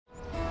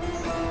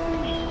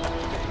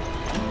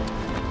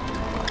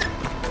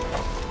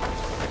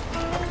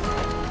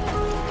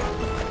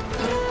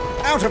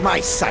Out of my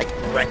sight,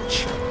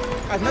 wretch!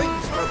 I've no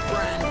use for a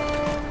brand.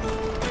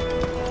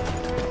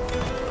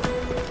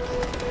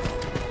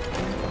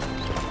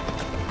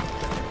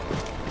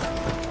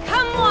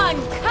 Come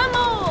on, come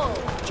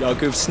on!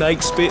 Jug of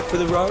snake spit for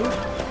the road?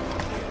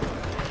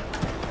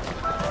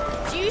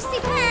 Juicy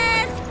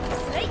pears!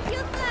 Slake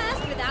your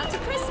thirst without a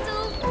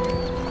crystal.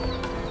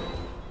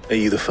 Are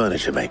you the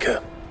furniture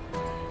maker?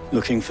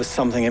 Looking for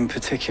something in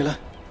particular?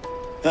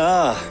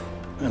 Ah,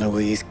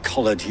 Eloise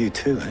collared you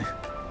too, eh?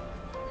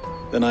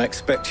 Then I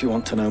expect you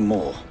want to know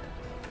more.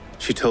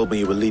 She told me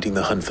you were leading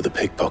the hunt for the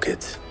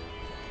pickpockets.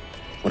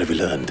 What have you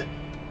learned?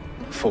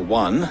 For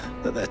one,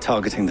 that they're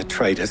targeting the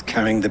traders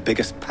carrying the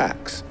biggest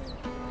packs.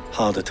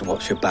 Harder to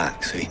watch your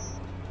back, see?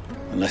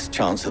 And less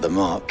chance of the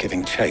mark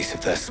giving chase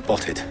if they're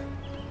spotted.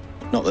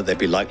 Not that they'd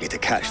be likely to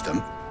catch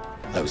them.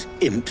 Those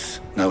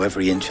imps know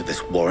every inch of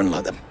this warren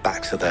like the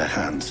backs of their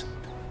hands.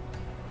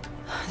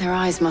 Their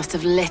eyes must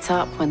have lit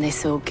up when they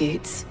saw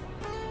Goots.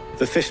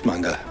 The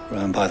fishmonger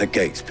round by the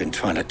gate's been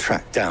trying to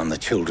track down the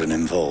children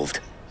involved.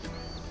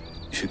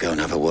 You should go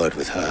and have a word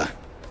with her.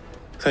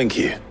 Thank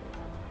you.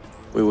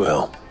 We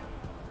will.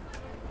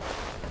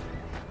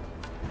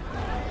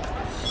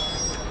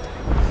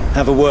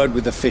 Have a word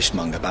with the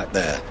fishmonger back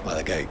there by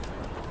the gate.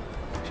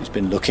 She's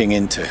been looking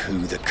into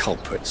who the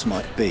culprits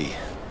might be.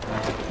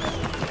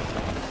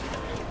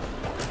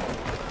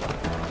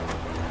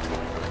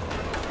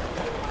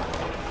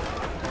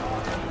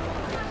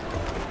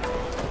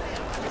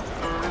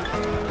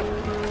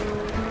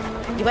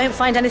 You won't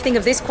find anything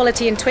of this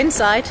quality in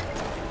Twinside.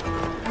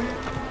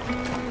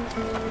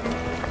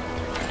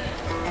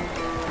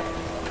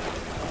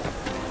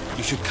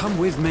 You should come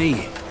with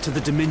me to the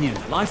Dominion.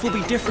 Life will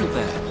be different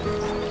there.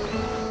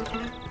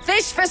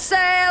 Fish for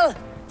sale!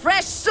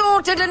 Fresh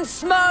sorted and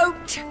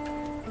smoked!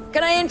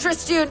 Can I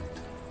interest you?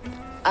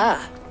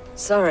 Ah,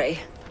 sorry.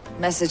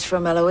 Message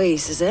from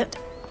Eloise, is it?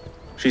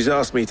 She's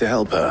asked me to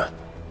help her.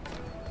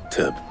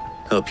 To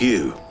help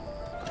you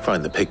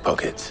find the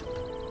pickpockets.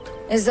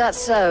 Is that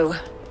so?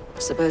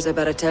 Suppose I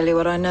better tell you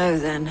what I know,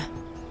 then.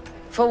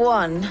 For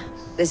one,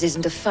 this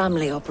isn't a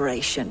family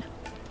operation.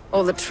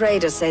 All the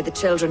traders say the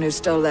children who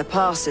stole their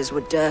passes were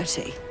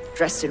dirty,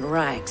 dressed in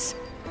rags.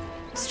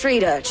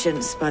 Street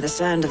urchins, by the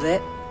sound of it.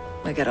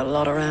 We get a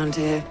lot around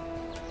here.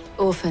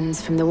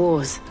 Orphans from the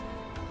wars.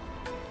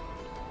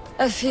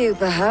 A few,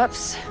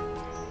 perhaps.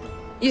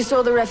 You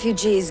saw the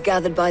refugees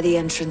gathered by the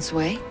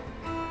entranceway?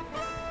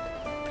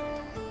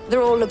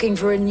 They're all looking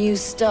for a new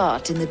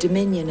start in the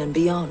Dominion and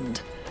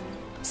beyond.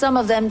 Some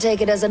of them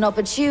take it as an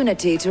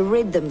opportunity to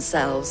rid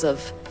themselves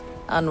of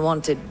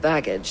unwanted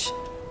baggage.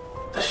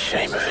 The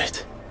shame of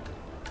it.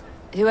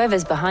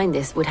 Whoever's behind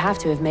this would have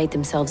to have made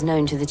themselves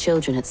known to the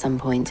children at some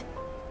point.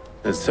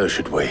 And so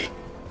should we.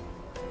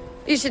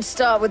 You should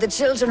start with the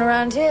children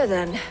around here,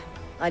 then.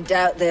 I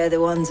doubt they're the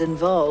ones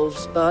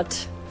involved,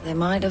 but they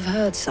might have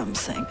heard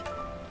something.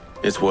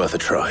 It's worth a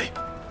try.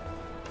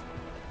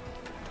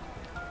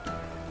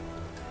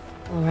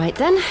 All right,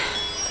 then.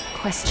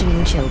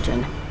 Questioning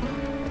children.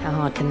 How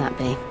hard can that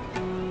be?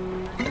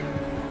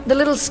 The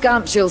little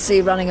scamps you'll see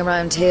running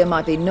around here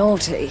might be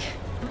naughty,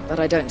 but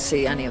I don't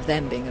see any of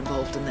them being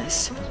involved in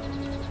this.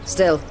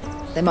 Still,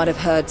 they might have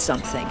heard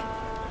something.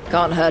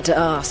 Can't hurt to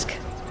ask.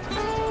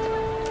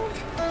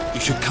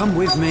 You should come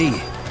with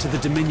me to the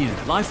Dominion.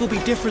 Life will be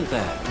different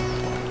there.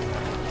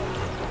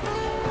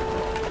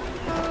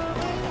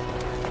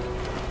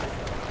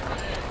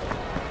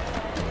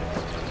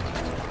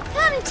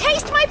 Come,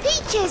 taste my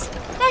peaches!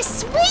 They're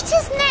sweet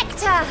as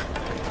nectar!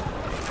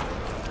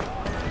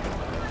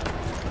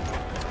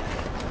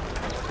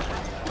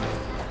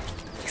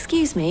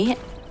 Excuse me,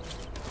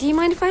 do you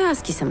mind if I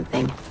ask you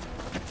something?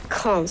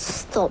 Can't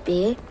stop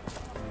you.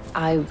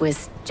 I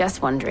was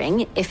just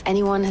wondering if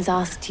anyone has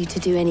asked you to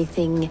do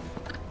anything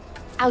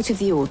out of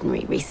the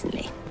ordinary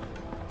recently.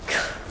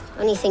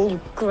 Anything you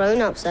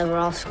grown-ups ever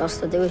ask us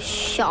to do is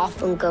shut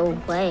up and go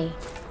away.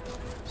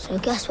 So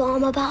guess what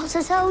I'm about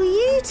to tell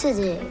you to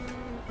do?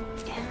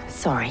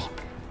 Sorry.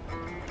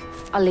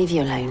 I'll leave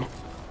you alone.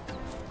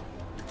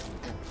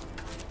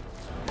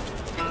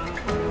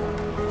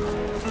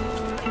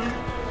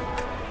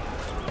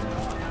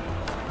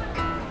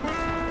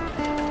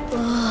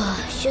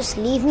 Just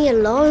leave me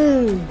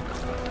alone.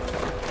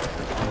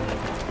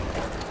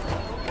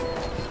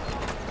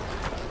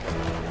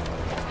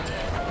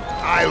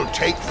 I'll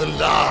take the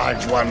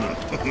large one.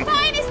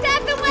 Finest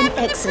earthenware from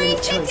the excellent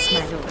free choice,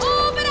 cities! my lord.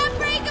 All but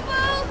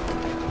unbreakable!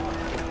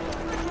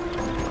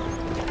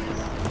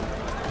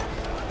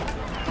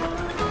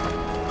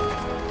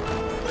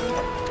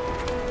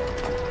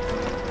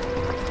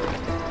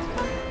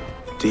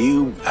 Do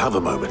you have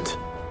a moment?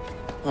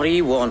 What do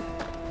you want?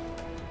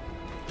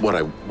 What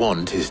I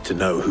want is to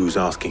know who's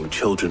asking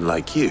children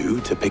like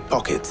you to pick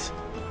pockets.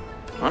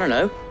 I don't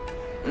know.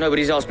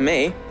 Nobody's asked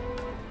me.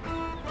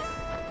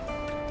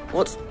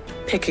 What's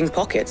picking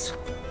pockets?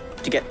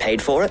 Do you get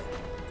paid for it?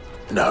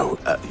 No,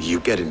 you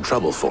get in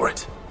trouble for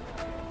it.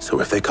 So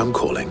if they come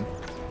calling,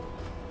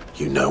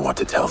 you know what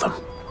to tell them.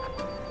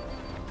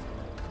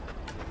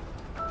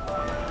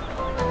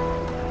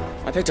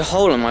 I I picked a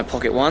hole in my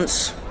pocket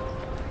once.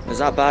 Was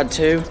that bad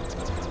too?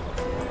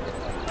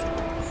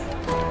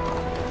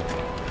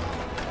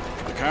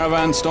 The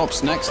caravan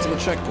stops next to the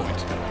checkpoint.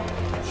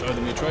 Show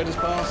them your trader's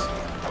pass.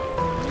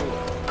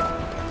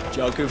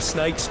 Jug of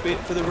snake spit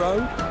for the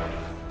road?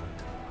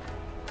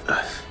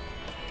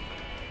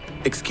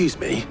 Excuse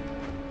me?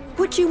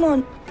 What do you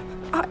want?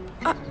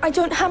 I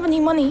don't have any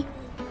money.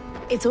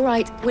 It's all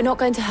right. We're not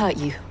going to hurt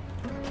you.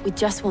 We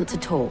just want to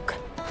talk.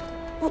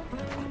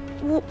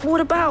 What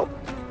about?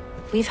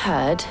 We've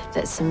heard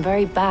that some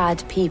very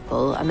bad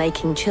people are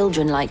making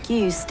children like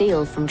you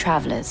steal from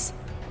travelers.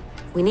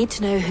 We need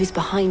to know who's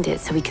behind it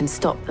so we can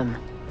stop them.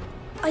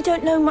 I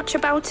don't know much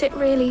about it,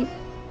 really.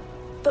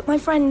 But my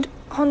friend,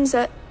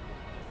 Honza,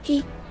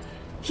 he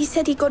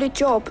said he got a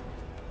job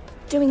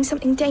doing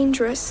something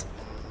dangerous.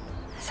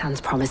 Sounds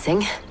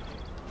promising.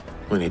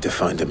 We need to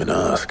find him and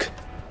ask.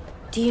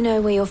 Do you know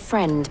where your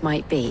friend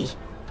might be?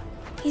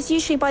 He's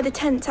usually by the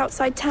tents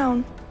outside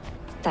town.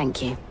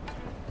 Thank you.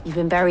 You've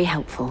been very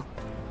helpful.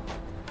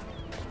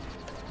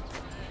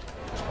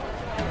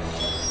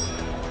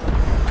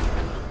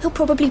 He'll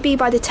probably be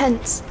by the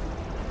tents.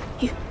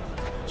 You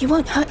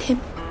won't hurt him,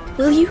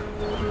 will you?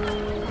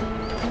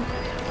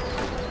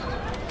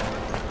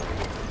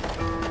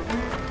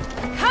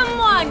 Come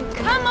on,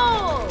 come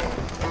on!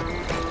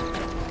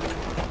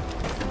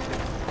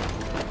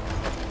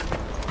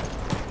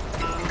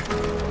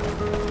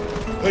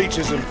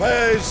 Peaches and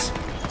pears,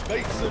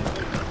 meats and...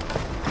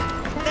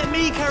 Let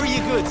me carry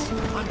your goods.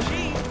 I'm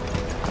cheap.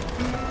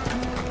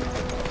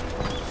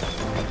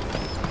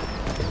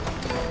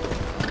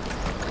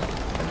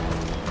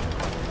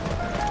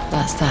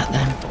 That's that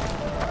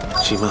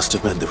then. She must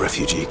have meant the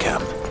refugee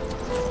camp.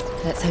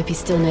 Let's hope he's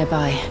still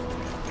nearby.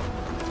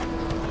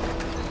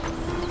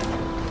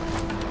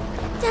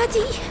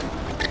 Daddy,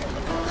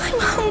 I'm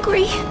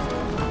hungry.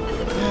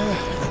 Yeah,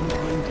 and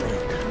I'm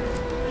broke.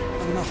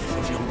 Enough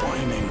of your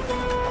whining.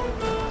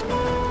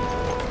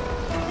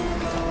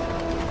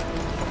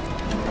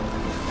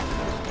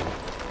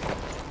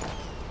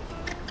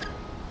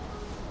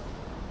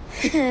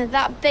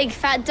 That big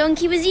fat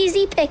donkey was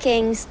easy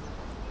pickings.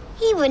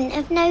 He wouldn't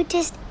have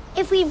noticed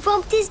if we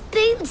robbed his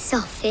boots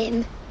off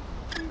him.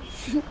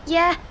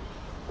 Yeah.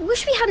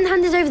 Wish we hadn't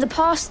handed over the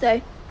pass,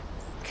 though.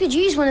 Could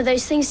use one of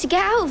those things to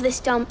get out of this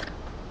dump.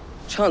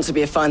 Chance would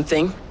be a fine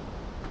thing.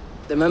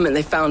 The moment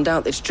they found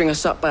out, they'd string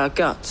us up by our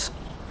guts.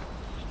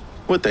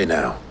 Would they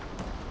now?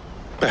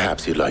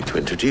 Perhaps you'd like to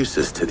introduce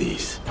us to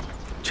these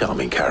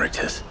charming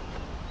characters.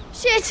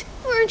 Shit,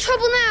 we're in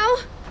trouble now.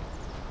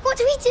 What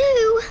do we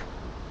do?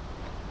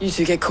 You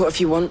two get caught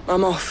if you want.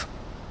 I'm off.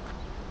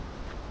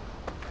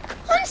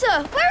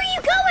 Hunter, where are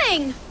you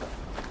going?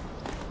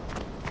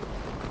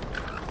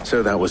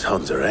 So that was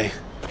Hunter, eh?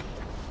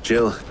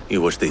 Jill,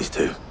 you watch these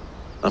two.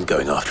 I'm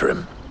going after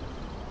him.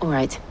 All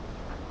right.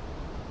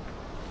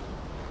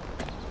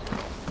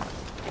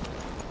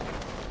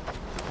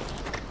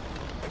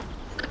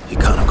 He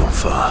can't have gone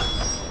far.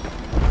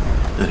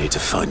 I need to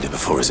find him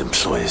before his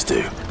employers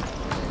do.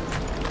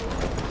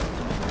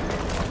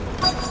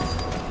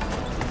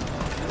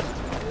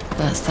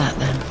 That's that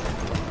then.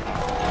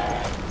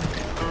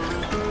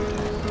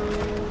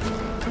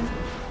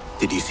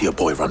 Did you see a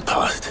boy run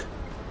past?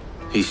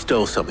 He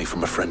stole something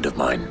from a friend of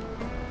mine.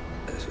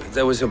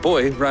 There was a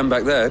boy ran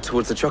back there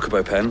towards the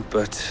chocobo pen,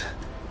 but...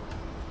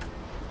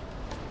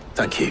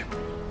 Thank you.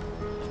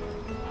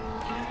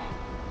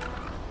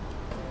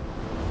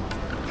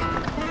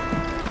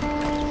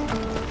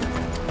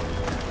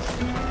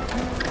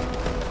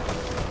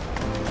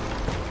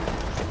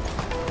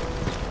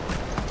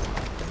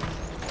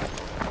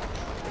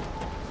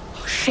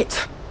 Oh,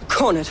 shit.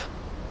 Cornered.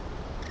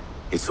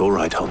 It's all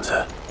right,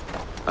 Hunter.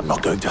 I'm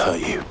not going to hurt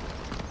you.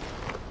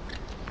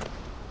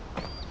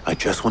 I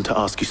just want to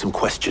ask you some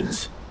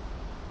questions.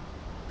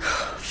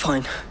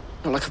 Fine.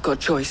 Not like I've got a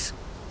choice.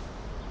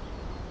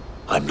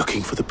 I'm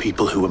looking for the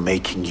people who are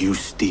making you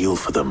steal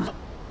for them.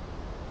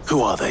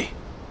 Who are they?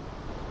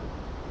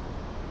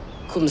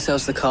 Called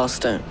themselves the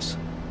Carstones.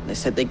 They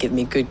said they'd give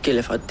me a good gill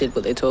if I did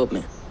what they told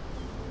me.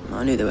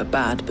 I knew they were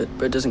bad, but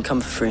bread doesn't come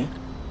for free.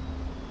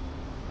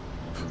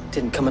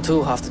 Didn't come at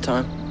all half the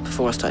time,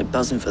 before I started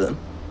buzzing for them.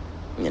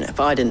 You know, if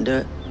I didn't do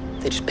it,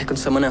 they'd just pick on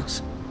someone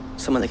else.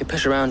 Someone they could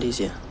push around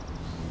easier.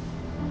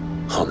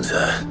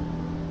 Hunter.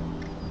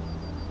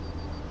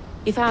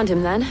 You found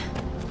him then?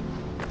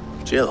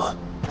 Jill.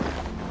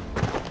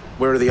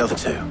 Where are the other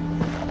two?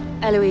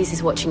 Eloise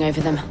is watching over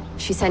them.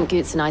 She sent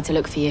Goots and I to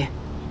look for you.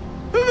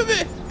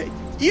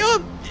 You're...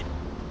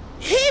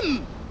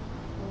 him!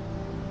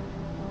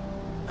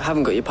 I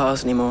haven't got your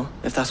pass anymore,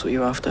 if that's what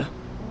you're after.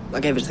 I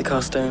gave it to the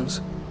Carstones.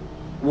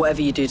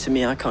 Whatever you do to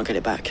me, I can't get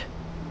it back.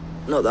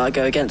 Not that I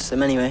go against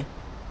them anyway.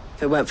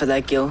 If it weren't for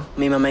their gill,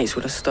 me and my mates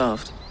would have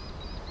starved.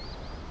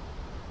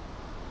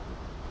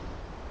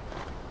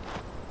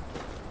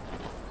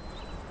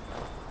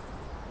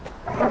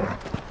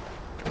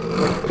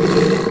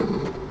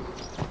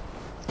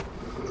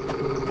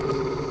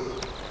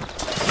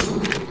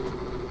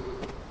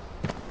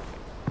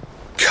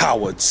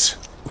 Cowards.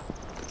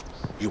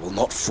 You will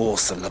not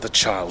force another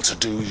child to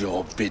do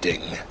your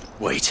bidding.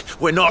 Wait,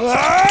 we're not...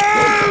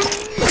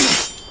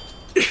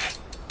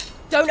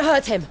 Don't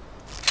hurt him!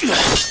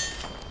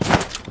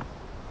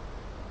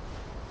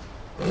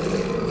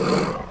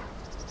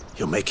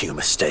 You're making a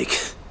mistake.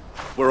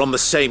 We're on the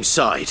same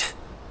side.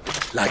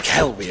 Like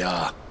hell we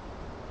are.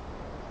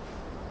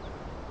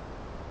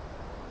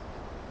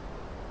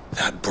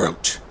 That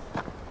brooch.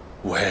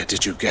 Where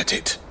did you get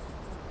it?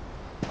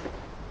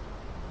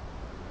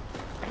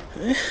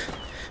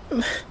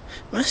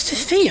 Master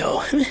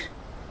Theo.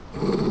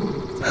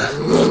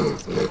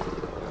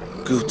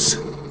 Goots.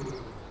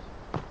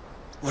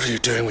 What are you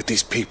doing with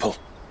these people?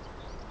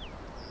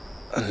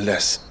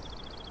 Unless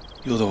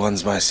you're the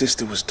ones my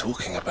sister was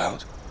talking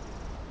about.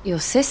 Your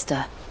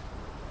sister?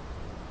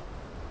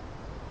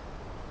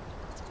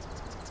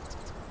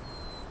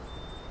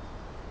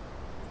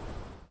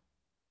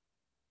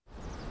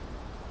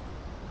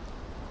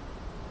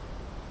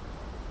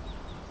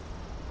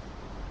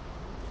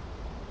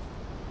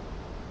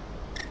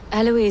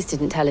 Eloise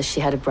didn't tell us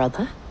she had a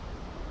brother.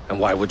 And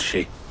why would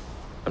she?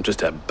 I'm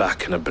just her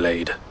back and a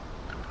blade.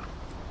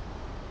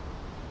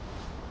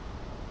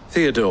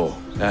 Theodore,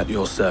 at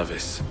your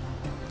service.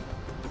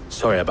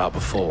 Sorry about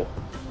before.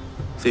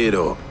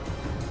 Theodore,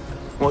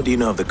 what do you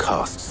know of the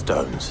cast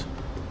stones?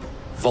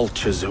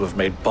 Vultures who have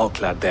made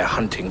Boklad their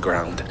hunting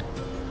ground.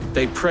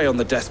 They prey on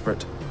the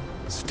desperate,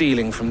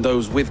 stealing from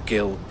those with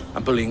gil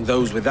and bullying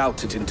those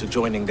without it into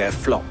joining their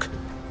flock.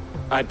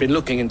 I'd been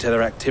looking into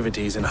their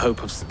activities in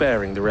hope of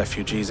sparing the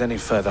refugees any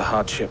further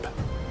hardship.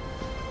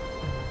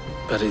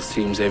 But it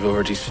seems they've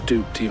already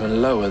stooped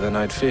even lower than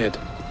I'd feared.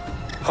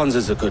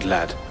 Hansa's a good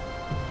lad.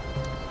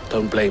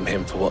 Don't blame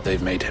him for what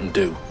they've made him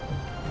do.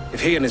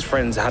 If he and his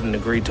friends hadn't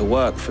agreed to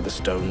work for the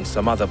stones,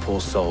 some other poor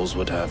souls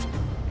would have.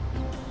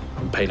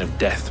 On pain of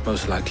death,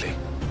 most likely.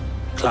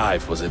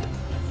 Clive, was it?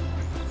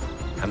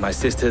 And my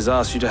sisters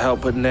asked you to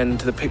help put an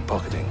end to the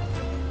pickpocketing.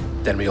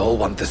 Then we all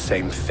want the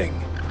same thing.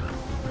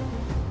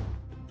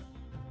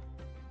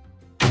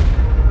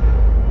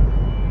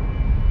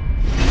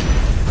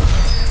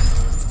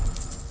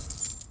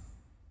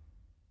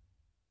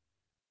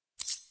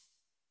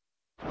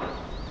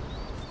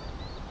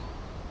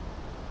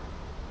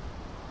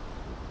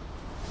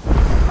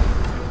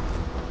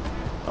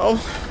 Oh,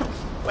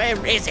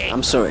 where is he?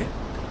 I'm sorry.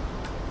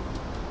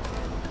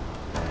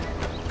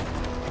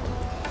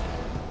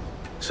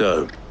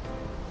 So,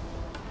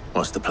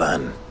 what's the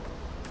plan?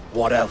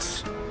 What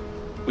else?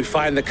 We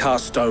find the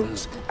cast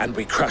stones and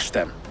we crush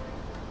them.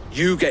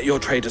 You get your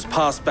traders'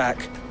 pass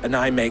back, and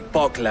I make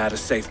Boklad a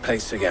safe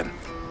place again.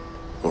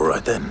 All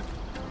right then.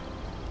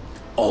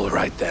 All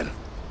right then.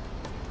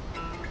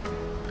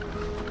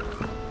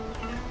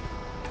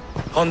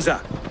 Hansa,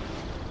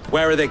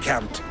 where are they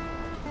camped?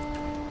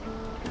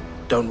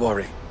 Don't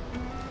worry.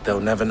 They'll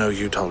never know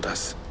you told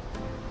us.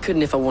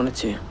 Couldn't if I wanted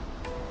to.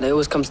 They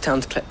always come to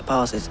town to collect the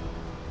passes.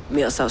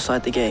 Meet us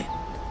outside the gate.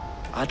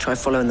 I tried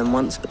following them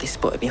once, but they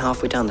spotted me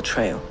halfway down the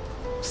trail.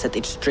 Said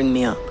they'd string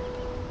me up.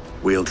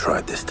 We'll try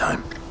it this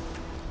time.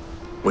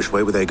 Which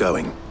way were they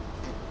going?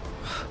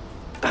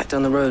 Back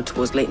down the road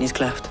towards Leitney's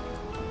Cleft.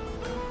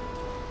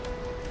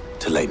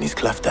 To Leitney's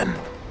Cleft, then.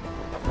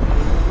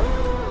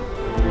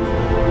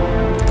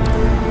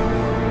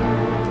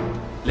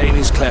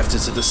 Leitney's Cleft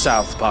is to the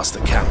south past the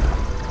camp.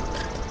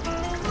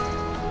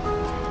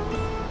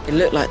 It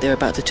looked like they were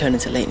about to turn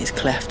into Leitney's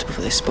Cleft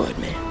before they spotted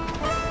me.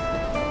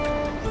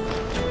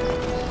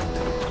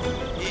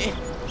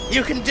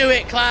 You can do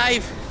it,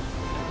 Clive!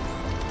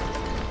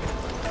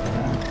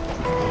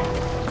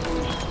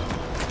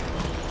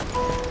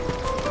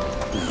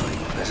 No,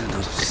 you better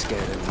not have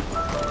scared anyone.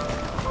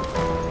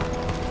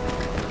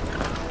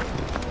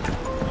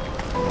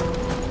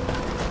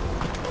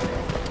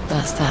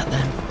 That's that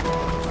then.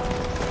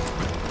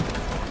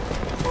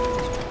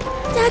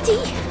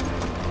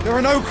 Daddy! There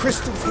are no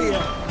crystals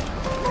here.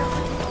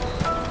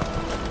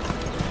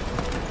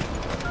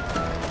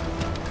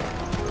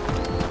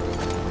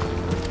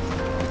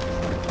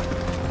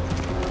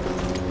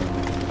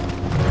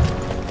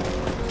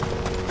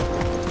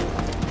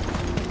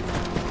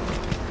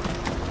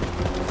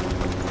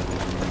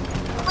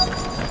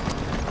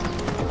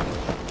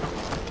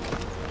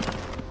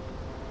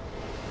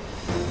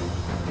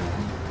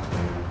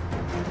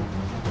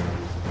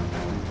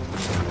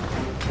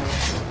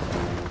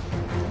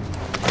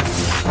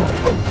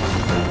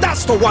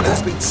 The one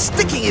who's been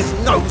sticking his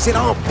nose in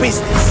our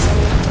business.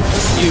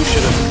 You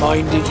should have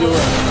minded your own.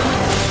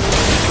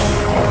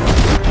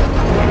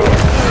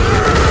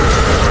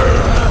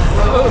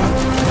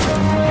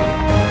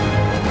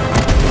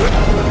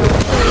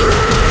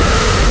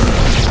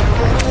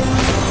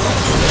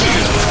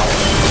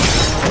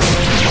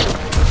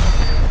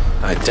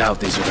 I doubt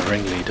these are the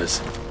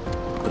ringleaders.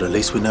 But at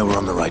least we know we're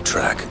on the right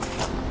track.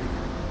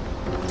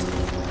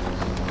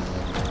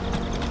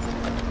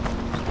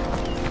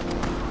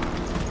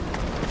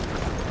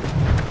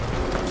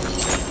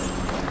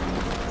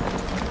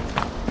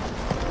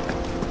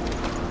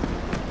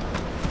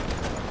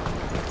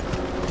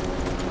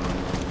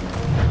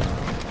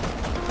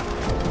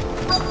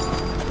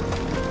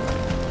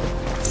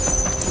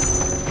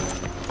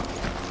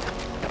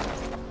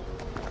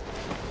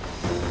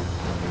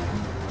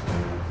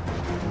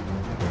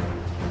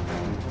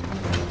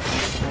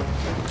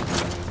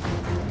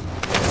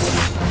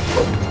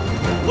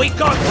 We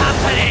got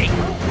company!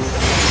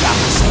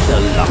 That's the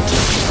lot.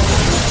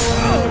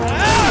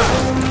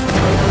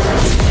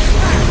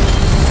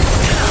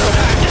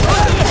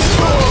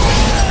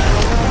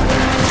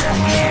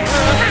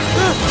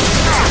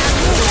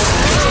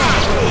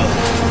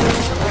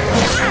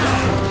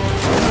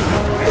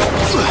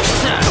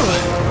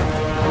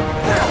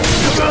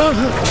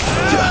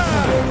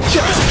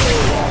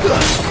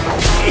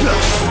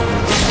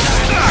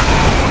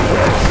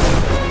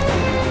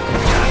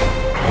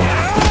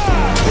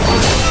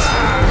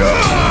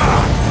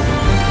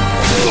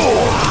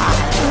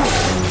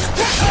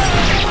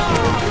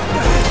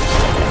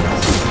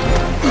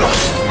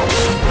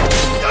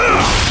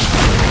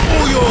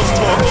 All yours,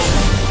 Torgal.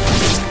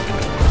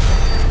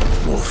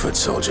 More foot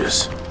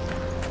soldiers.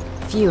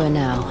 Fewer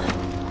now.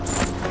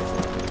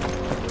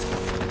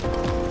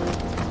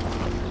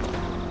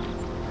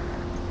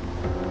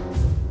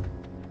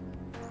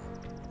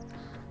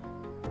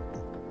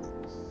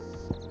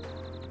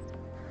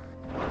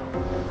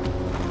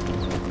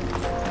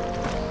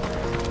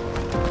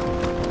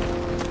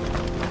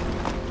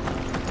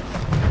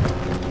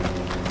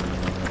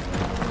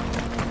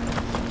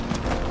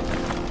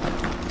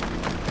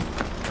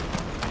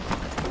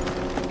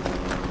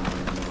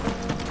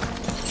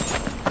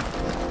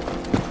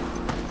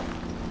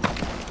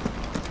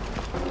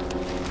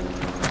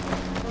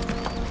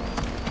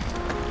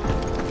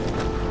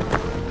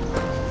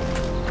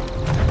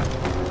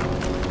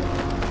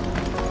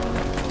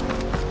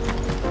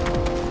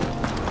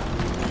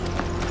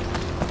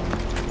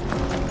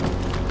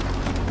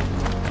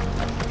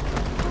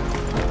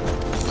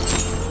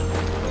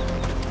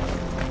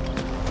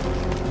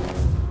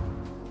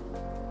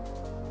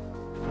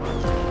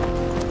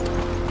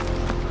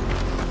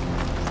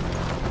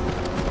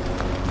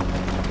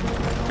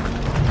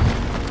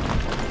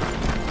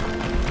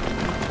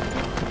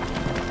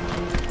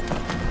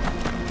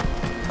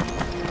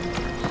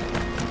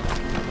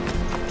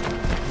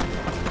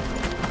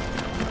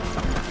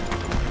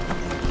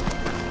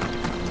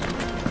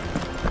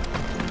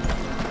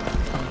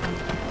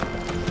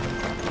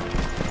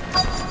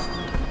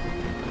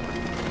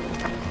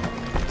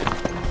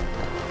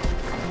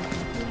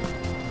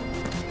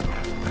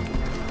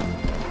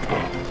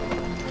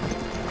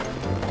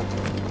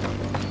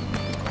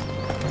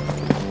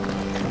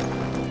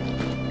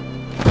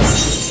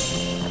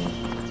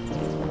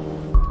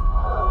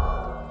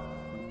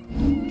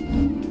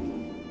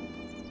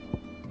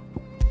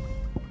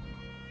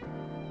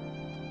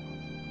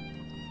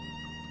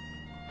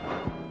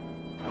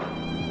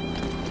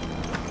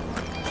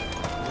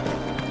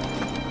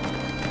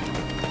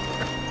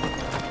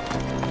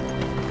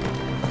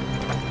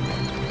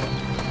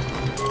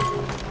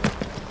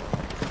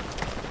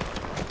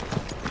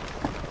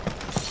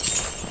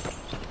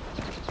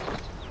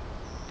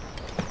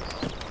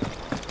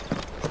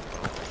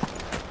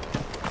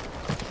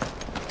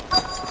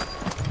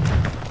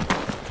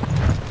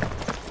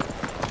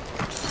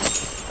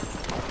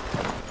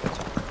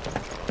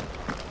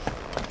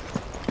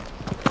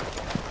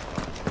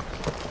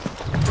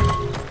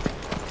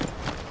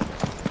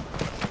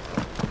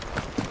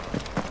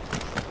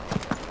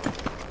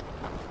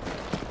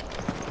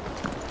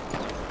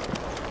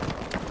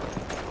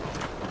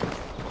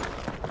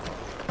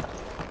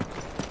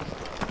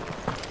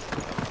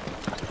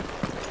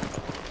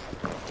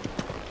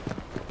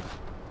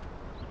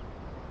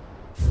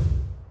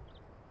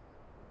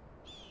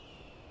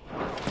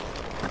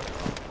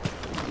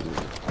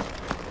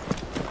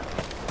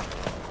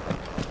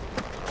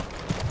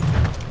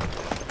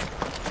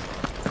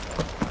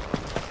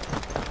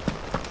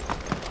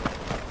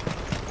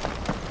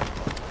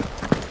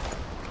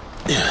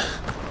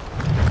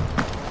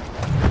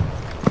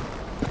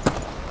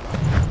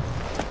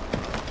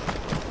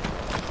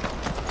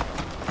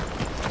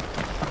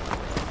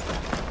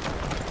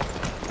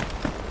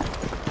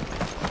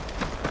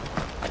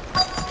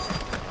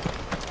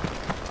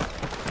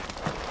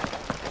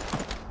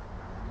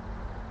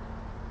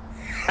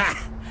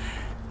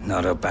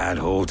 Not a bad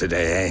haul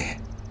today, eh?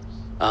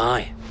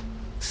 Aye.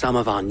 Some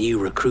of our new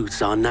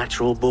recruits are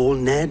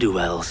natural-born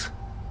ne'er-do-wells.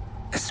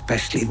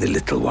 Especially the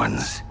little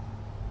ones.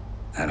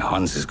 That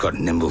Hans has got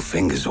nimble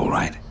fingers, all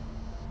right.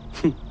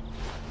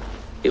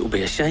 It will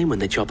be a shame when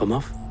they chop them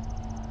off.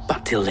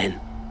 But till then,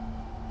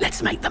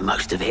 let's make the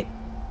most of it.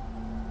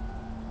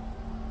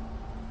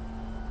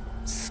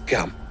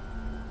 Scum.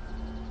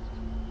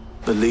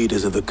 The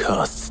leaders of the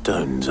cast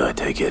stones, I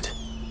take it.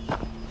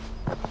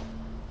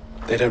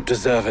 They don't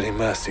deserve any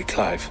mercy,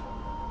 Clive.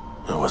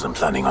 I wasn't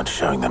planning on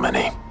showing them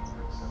any.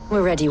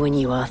 We're ready when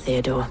you are,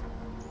 Theodore.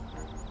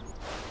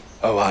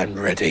 Oh, I'm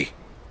ready.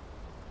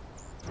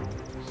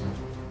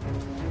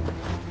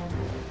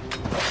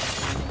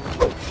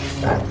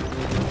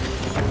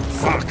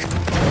 Fuck!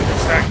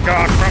 It's that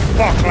guard from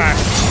Boklat!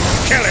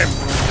 Kill him!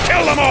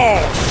 Kill them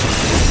all!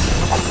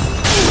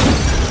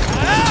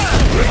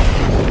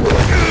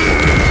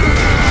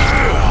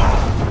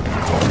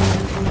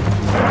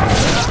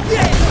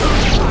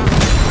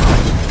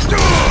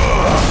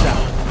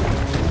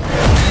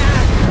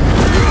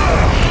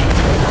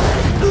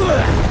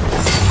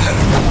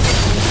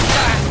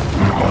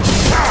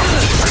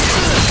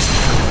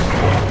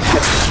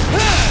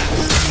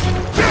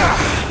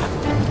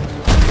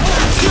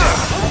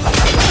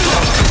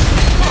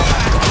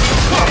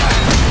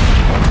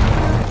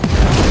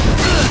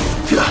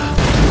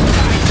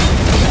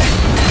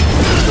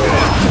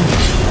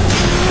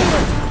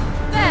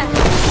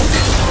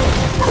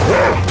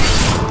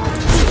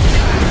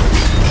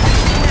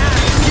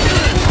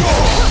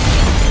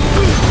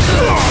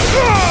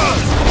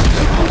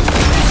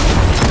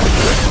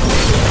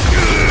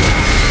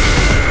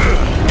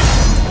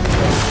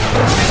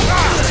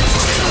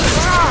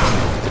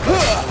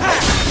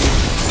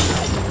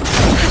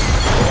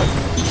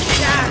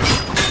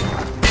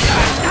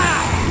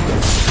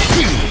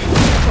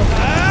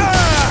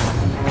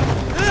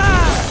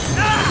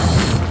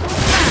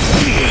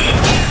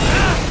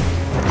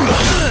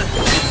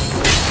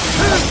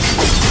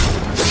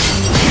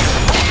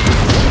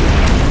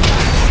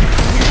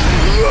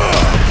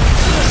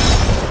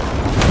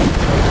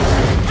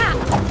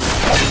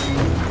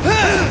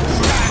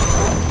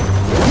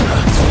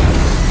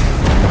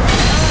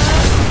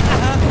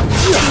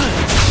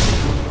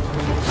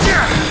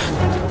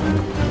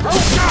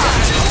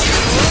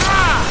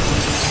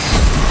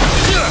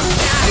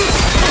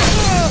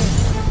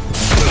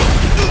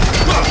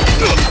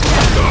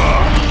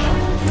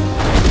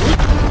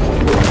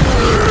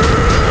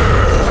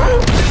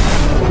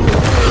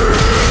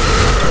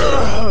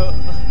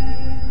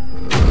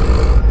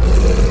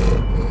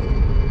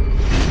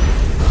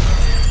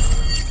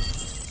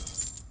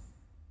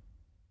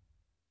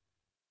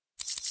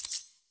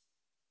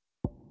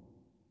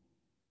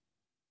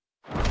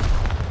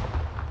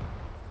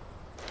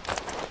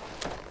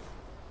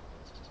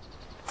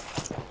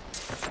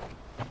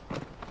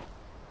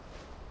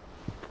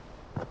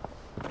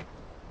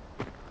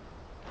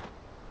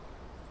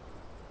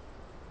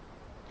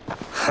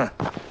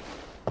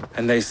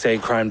 And they say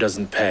crime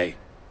doesn't pay.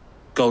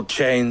 Gold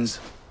chains,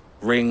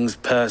 rings,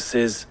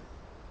 purses.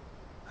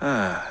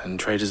 And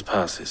traders'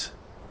 passes.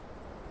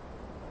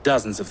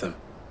 Dozens of them.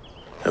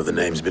 Have the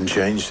names been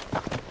changed?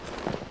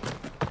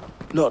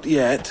 Not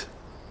yet.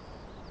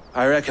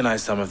 I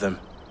recognize some of them.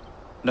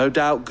 No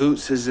doubt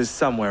Goots's is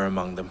somewhere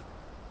among them.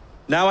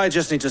 Now I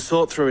just need to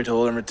sort through it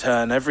all and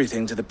return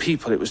everything to the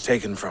people it was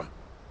taken from.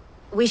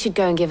 We should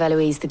go and give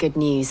Eloise the good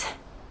news.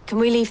 Can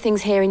we leave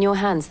things here in your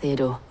hands,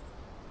 Theodore?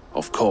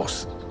 Of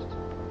course.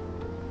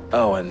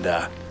 Oh, and,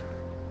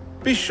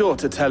 be sure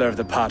to tell her of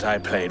the part I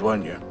played,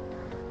 won't you?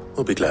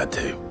 We'll be glad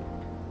to.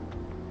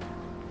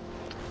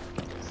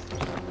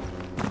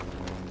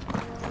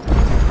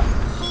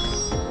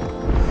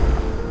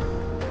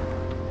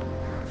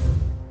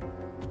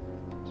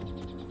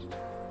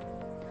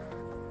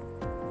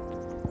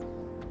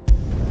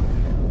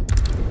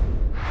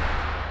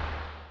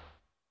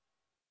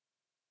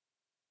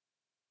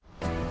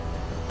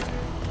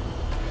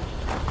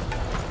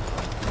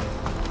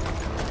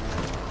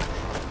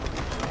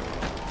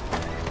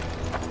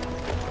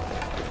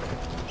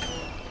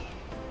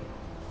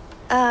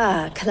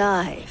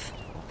 Clive,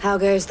 how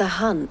goes the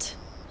hunt?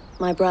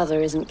 My brother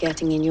isn't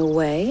getting in your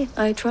way,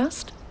 I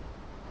trust?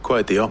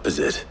 Quite the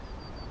opposite.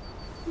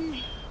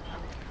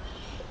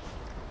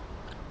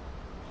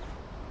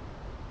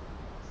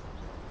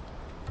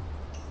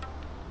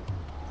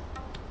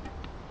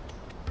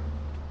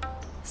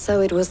 So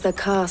it was the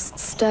cast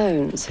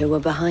stones who were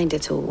behind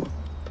it all.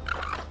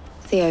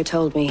 Theo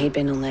told me he'd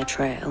been on their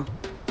trail.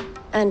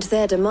 And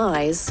their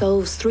demise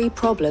solves 3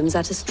 problems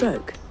at a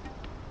stroke.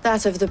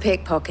 That of the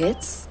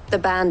pickpockets, the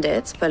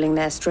bandits pulling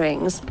their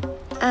strings,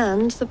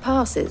 and the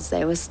passes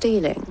they were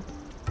stealing.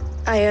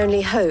 I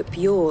only hope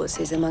yours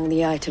is among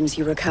the items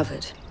you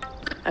recovered.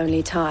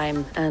 Only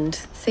time and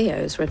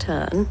Theo's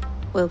return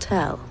will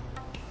tell.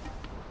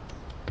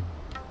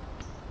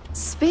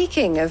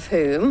 Speaking of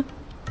whom,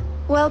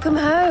 welcome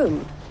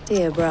home,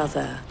 dear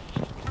brother.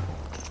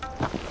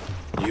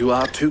 You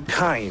are too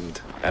kind,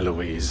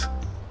 Eloise.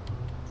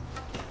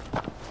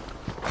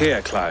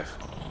 Here, Clive.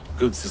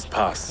 Goods'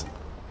 pass.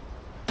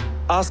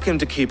 Ask him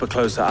to keep a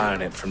closer eye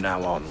on it from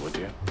now on, would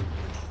you?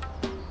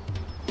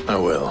 I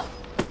will.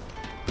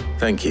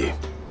 Thank you.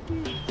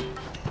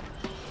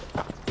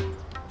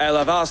 El,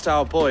 I've asked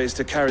our boys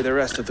to carry the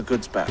rest of the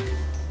goods back.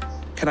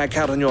 Can I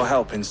count on your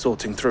help in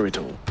sorting through it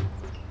all?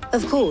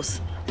 Of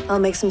course. I'll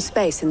make some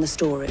space in the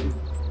storeroom.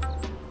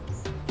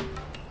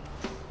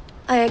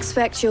 I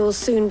expect you'll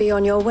soon be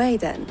on your way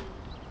then.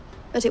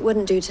 But it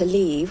wouldn't do to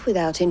leave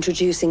without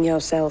introducing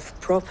yourself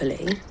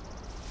properly.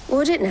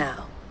 Would it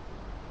now?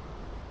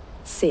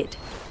 Cid.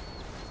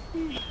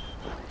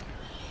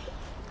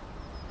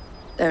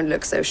 Don't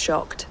look so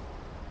shocked.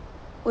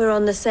 We're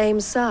on the same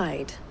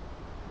side.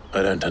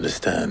 I don't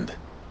understand.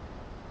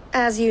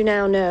 As you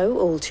now know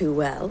all too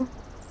well,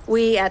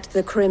 we at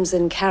the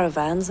Crimson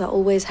Caravans are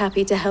always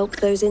happy to help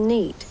those in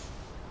need.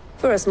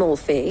 For a small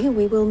fee,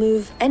 we will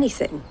move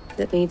anything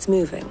that needs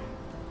moving.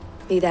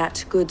 Be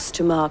that goods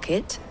to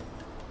market,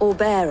 or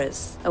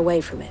bearers away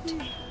from it.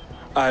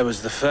 I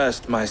was the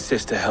first my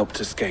sister helped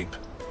escape.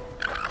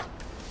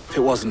 If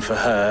it wasn't for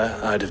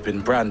her, I'd have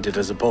been branded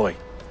as a boy.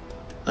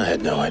 I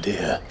had no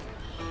idea.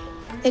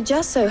 It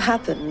just so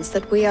happens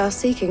that we are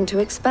seeking to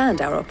expand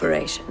our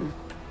operation.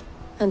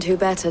 And who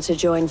better to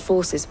join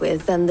forces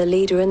with than the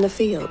leader in the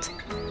field?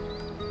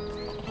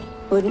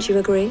 Wouldn't you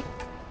agree,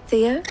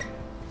 Theo?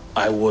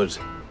 I would.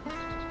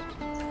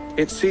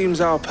 It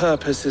seems our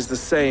purpose is the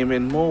same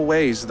in more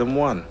ways than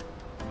one.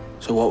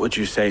 So what would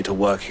you say to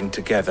working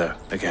together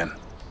again?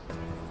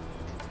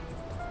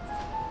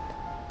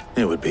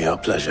 It would be our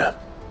pleasure.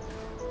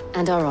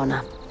 And our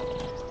honor.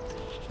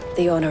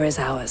 The honor is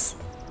ours.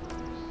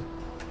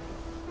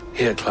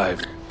 Here,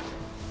 Clive.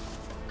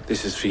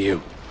 This is for you.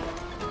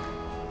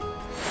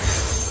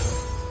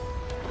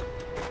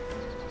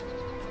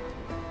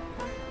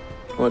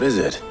 What is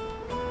it?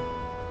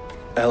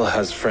 El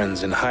has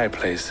friends in high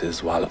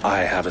places, while I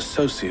have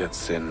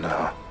associates in,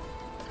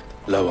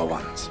 lower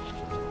ones.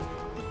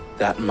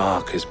 That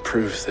mark is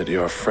proof that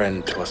you're a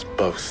friend to us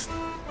both.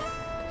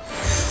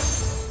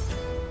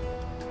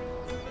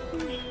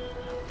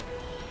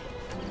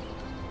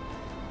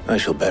 I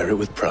shall bear it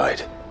with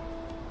pride.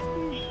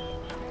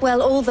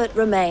 Well, all that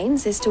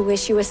remains is to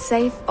wish you a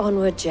safe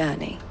onward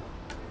journey.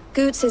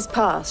 Goots's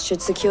pass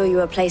should secure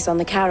you a place on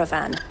the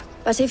caravan,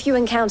 but if you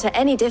encounter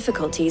any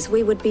difficulties,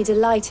 we would be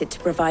delighted to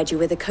provide you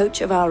with a coach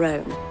of our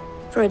own.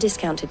 For a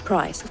discounted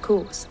price, of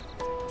course.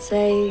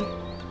 Say,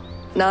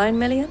 9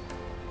 million?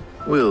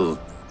 We'll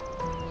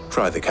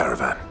try the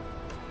caravan.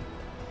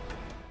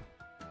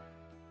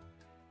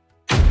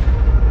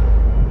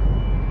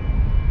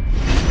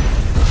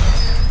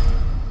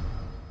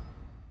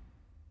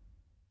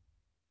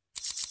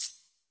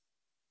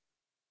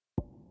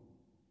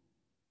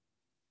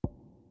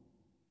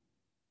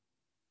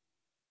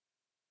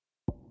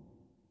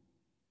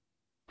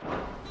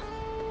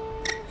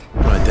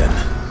 Right then.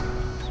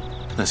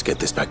 Let's get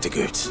this back to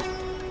Goots.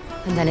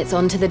 And then it's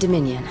on to the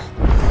Dominion.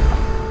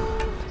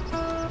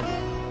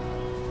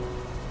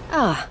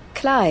 Ah,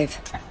 Clive.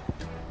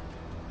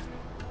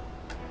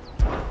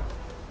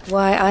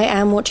 Why, I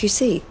am what you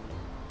see.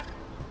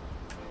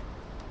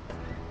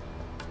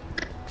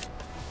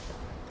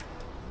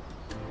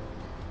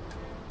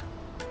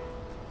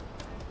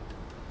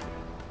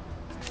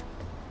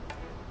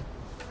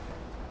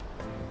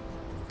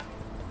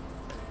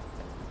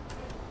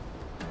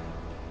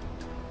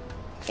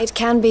 It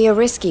can be a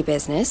risky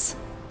business.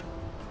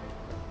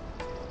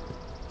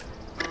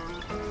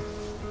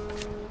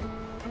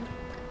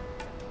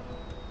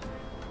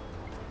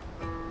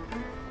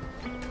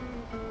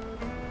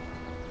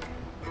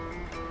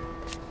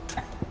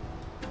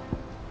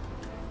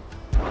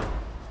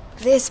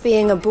 This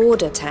being a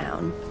border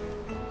town,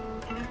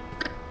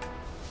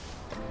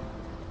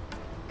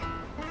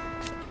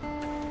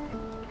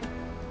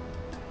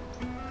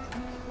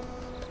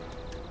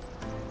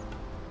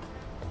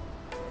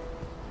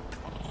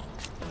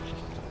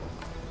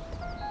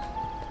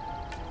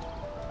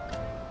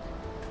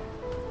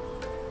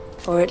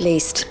 or at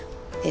least,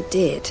 it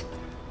did.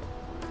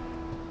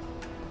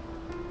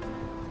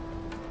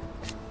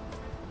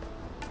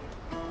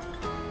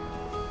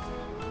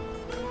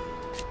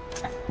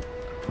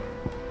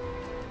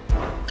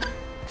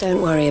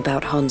 Don't worry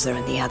about Honza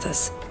and the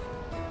others.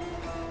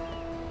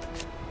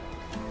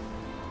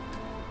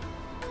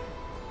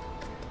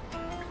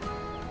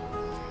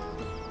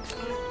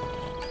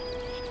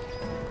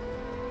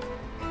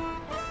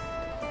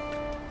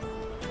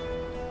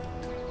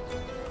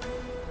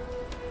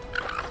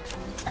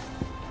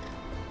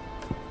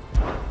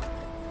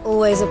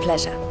 Always a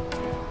pleasure.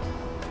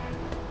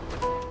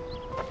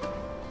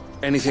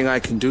 Anything I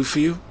can do for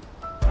you?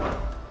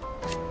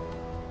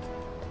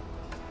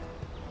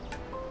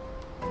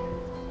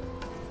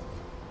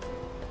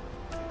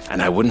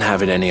 And I wouldn't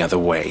have it any other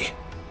way.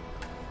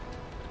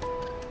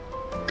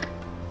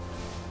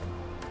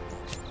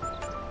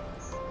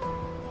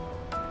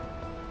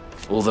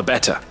 All the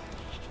better.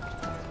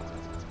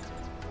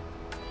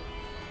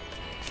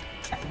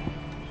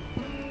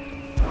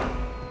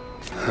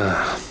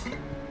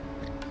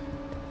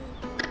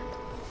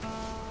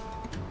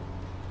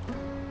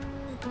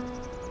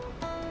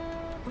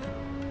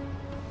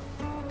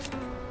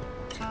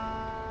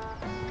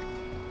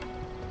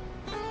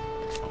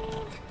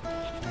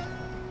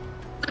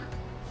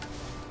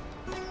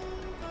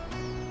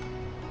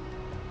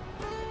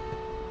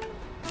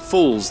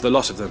 Fools, the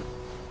lot of them.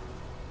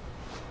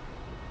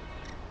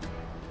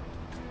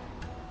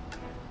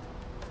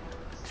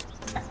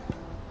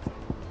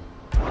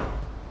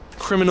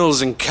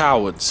 Criminals and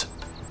cowards.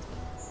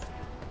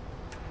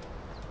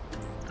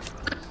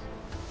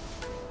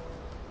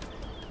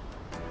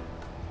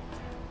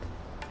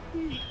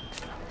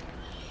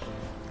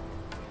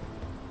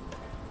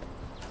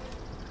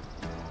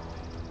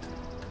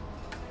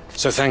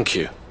 So thank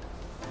you.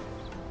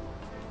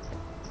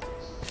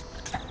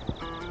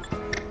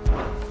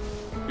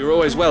 You're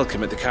always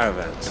welcome at the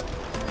caravans.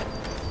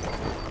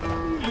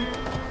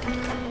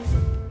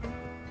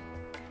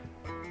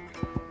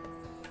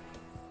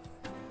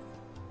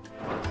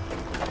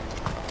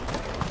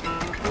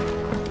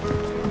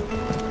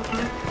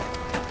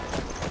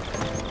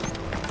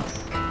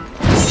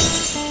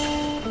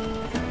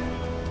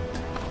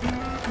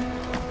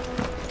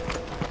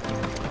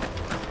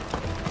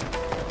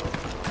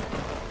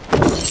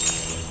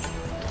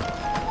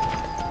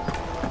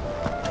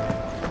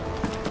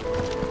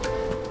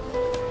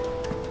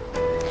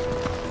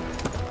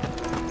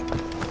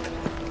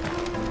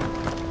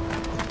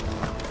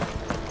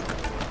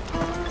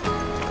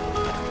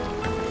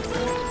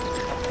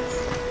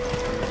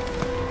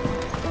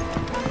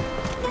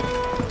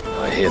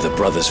 The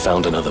brothers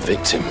found another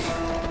victim.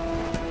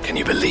 Can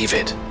you believe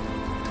it?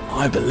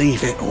 I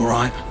believe it, all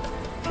right.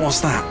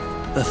 What's that?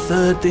 The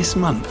third this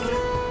month?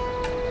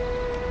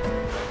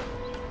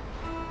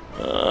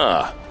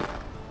 Ah,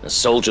 a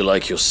soldier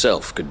like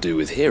yourself could do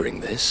with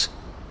hearing this.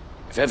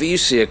 If ever you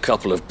see a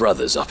couple of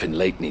brothers up in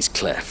Leitney's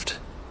Cleft,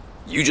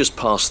 you just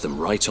pass them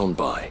right on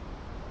by.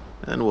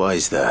 And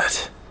why's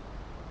that?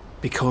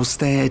 Because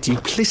they're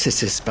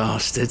duplicitous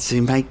bastards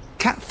who make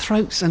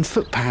cutthroats and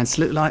footpads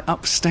look like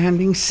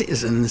upstanding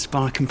citizens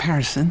by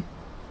comparison.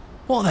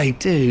 What they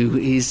do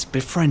is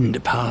befriend a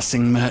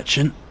passing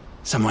merchant,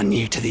 someone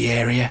new to the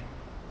area,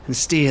 and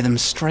steer them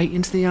straight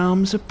into the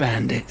arms of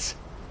bandits.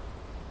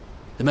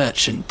 The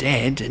merchant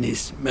dead and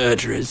his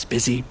murderers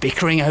busy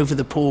bickering over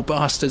the poor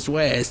bastard's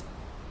wares.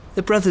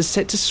 The brothers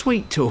set to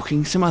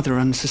sweet-talking some other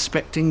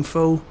unsuspecting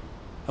fool,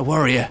 a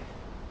warrior.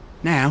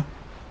 Now,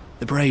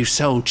 the brave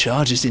soul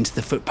charges into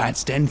the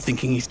footpad's den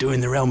thinking he's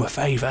doing the realm a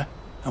favour,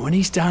 and when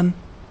he's done,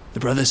 the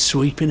brothers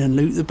sweep in and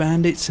loot the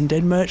bandits and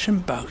dead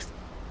merchant both.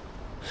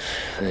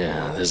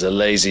 Yeah, there's a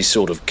lazy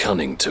sort of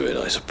cunning to it,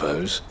 I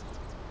suppose.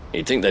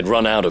 You'd think they'd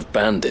run out of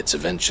bandits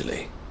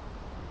eventually.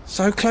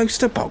 So close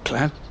to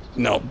Boklad?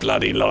 Not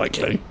bloody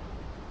likely.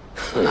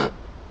 I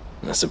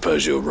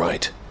suppose you're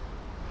right.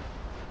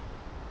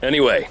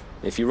 Anyway,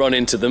 if you run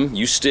into them,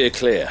 you steer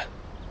clear.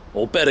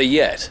 Or better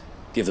yet,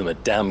 give them a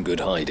damn good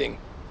hiding.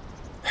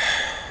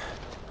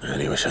 I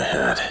only wish I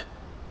had.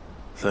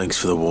 Thanks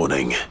for the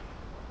warning.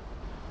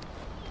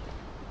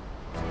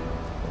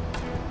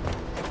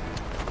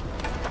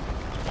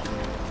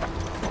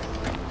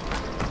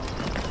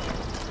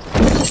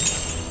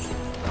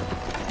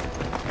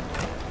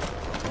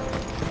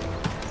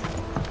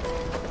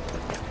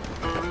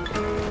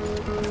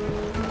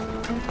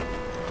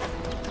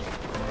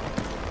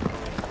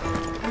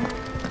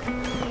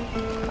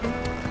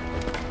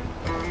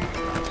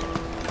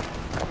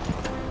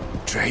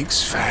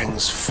 Drake's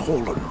fangs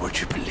fallen, would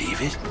you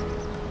believe it?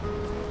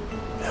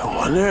 No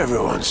wonder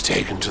everyone's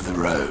taken to the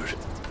road.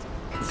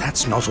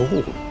 That's not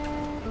all.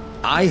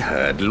 I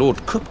heard Lord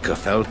Kupka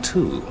fell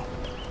too.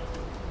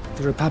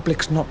 The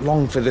Republic's not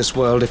long for this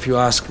world, if you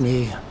ask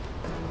me.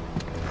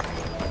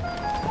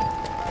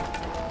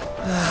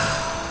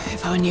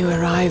 If our new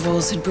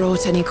arrivals had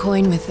brought any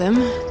coin with them,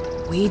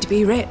 we'd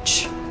be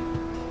rich.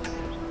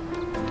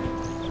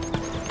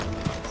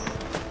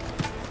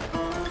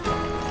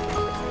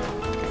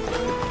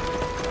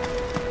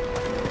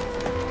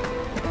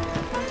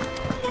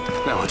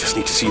 Now I just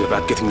need to see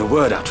about getting the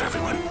word out to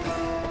everyone.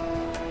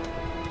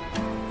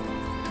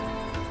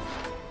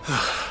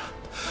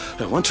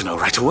 I want to know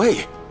right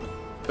away.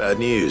 Bad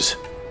news.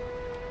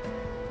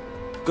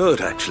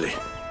 Good, actually.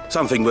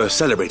 Something worth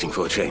celebrating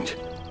for a change.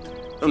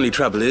 Only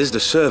trouble is, the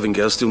serving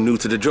girl's still new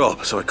to the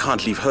job, so I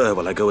can't leave her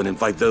while I go and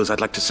invite those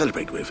I'd like to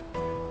celebrate with.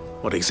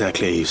 What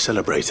exactly are you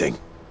celebrating,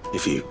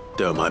 if you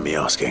don't mind me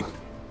asking?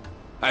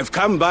 I've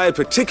come by a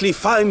particularly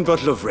fine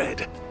bottle of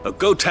red. A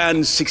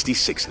Gotan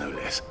 66, no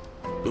less.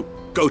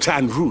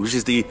 Gotan Rouge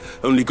is the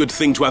only good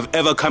thing to have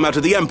ever come out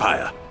of the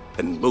Empire,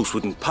 and most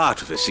wouldn't part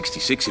with a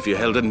 66 if you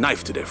held a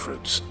knife to their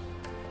throats.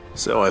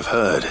 So I've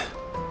heard.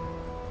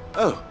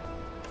 Oh,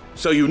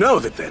 so you know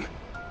of it then?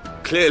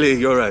 Clearly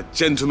you're a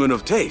gentleman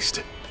of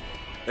taste.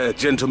 A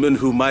gentleman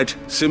who might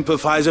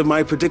sympathize with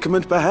my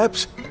predicament,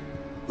 perhaps?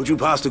 Would you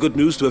pass the good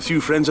news to a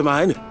few friends of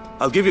mine?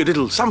 I'll give you a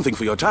little something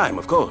for your time,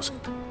 of course.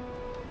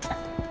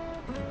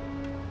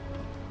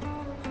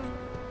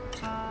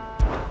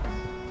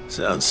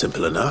 Sounds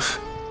simple enough.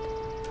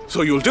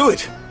 So you'll do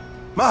it?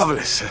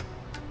 Marvelous.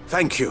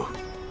 Thank you.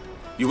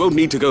 You won't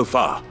need to go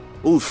far.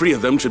 All three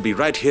of them should be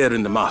right here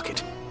in the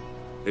market.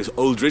 There's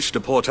Aldrich the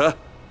porter,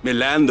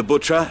 Milan the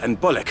butcher, and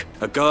Bolek,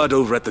 a guard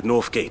over at the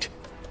north gate.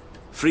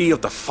 Three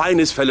of the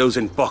finest fellows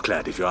in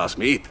Boklad, if you ask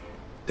me.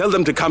 Tell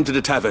them to come to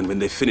the tavern when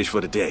they finish for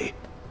the day.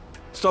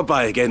 Stop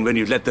by again when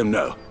you let them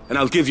know, and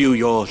I'll give you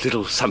your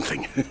little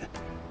something.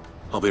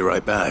 I'll be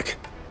right back.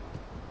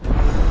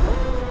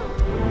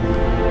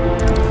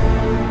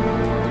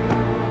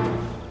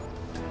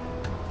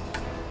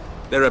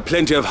 There are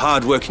plenty of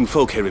hard-working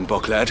folk here in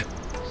Boklad,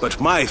 but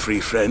my three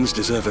friends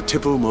deserve a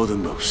tipple more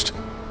than most.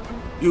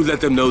 You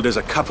let them know there's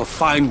a cup of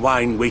fine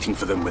wine waiting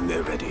for them when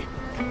they're ready.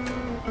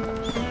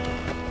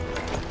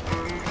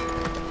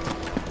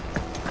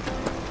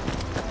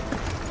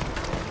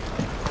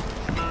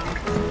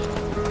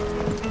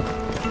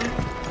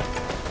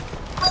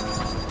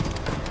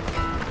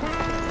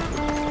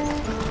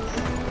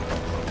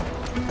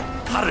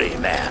 Hurry,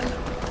 man.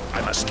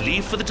 I must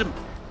leave for the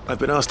I've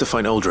been asked to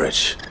find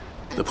Aldrich,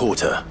 the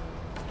porter.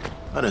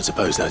 I don't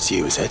suppose that's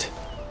you, is it?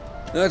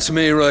 That's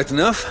me right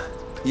enough.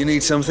 You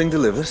need something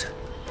delivered?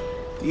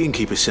 The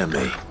innkeeper sent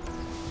me.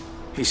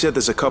 He said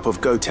there's a cup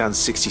of Gotan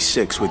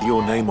 66 with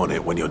your name on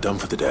it when you're done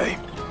for the day.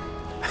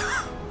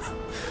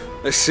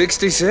 A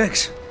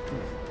 66?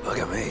 Look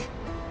at me.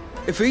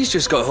 If he's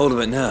just got hold of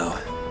it now,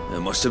 it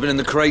must have been in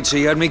the crates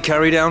he had me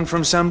carry down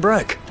from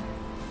Sambrek.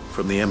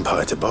 From the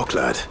Empire to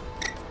Boklad.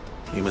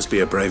 You must be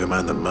a braver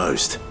man than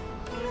most.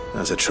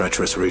 That's a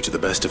treacherous route at the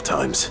best of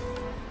times.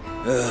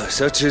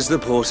 Such is the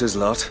porter's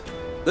lot.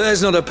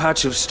 There's not a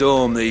patch of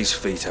storm these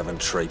feet haven't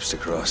traipsed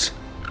across.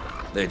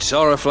 They'd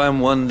Sorrowflam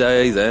one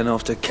day, then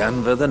off to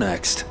Canva the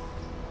next.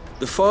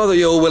 The farther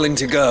you're willing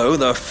to go,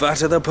 the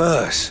fatter the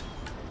purse.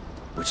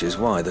 Which is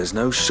why there's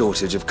no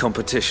shortage of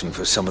competition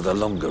for some of the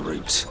longer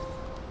routes.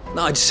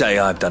 I'd say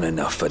I've done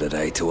enough for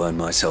today to earn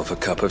myself a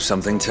cup of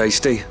something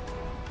tasty.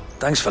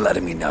 Thanks for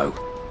letting me know.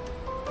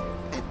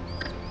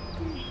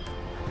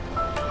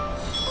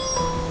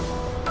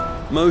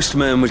 Most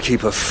men would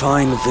keep a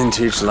fine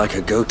vintage like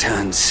a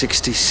Gotan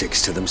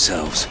 66 to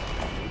themselves.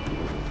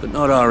 But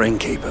not our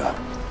innkeeper.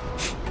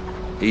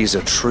 He's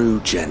a true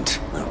gent,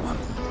 that one.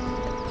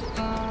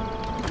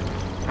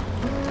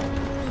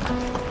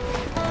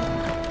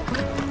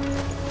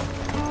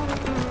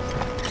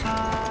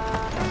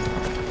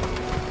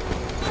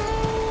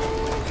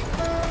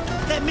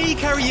 Let me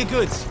carry your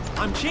goods.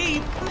 I'm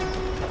cheap.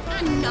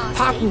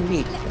 Pardon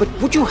me, but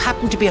would you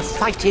happen to be a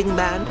fighting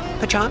man,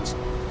 perchance?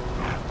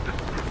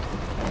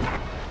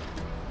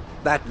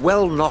 That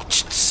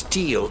well-notched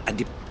steel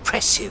and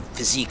impressive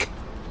physique.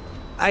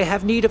 I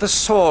have need of a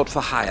sword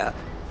for hire,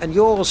 and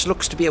yours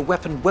looks to be a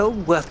weapon well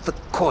worth the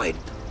coin.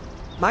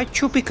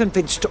 Might you be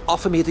convinced to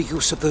offer me the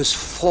use of those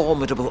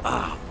formidable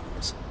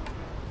arms?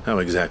 How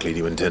exactly do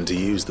you intend to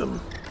use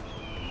them?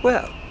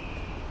 Well,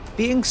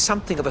 being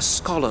something of a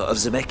scholar of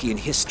Zemeckyan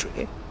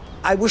history,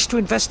 I wish to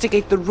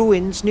investigate the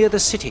ruins near the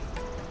city,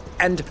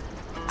 and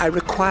I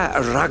require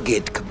a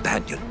rugged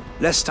companion,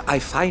 lest I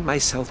find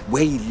myself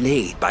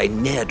waylaid by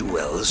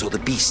ne'er-do-wells or the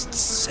beasts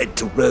said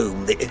to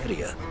roam the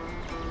area.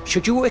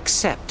 Should you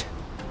accept,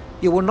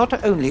 you will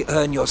not only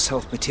earn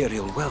yourself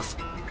material wealth,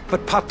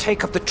 but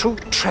partake of the true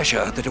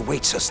treasure that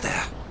awaits us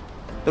there.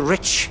 The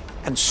rich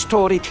and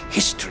storied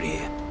history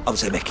of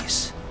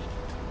Zemeckis.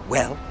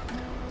 Well,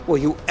 were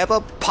you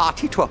ever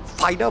party to a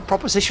finer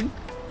proposition?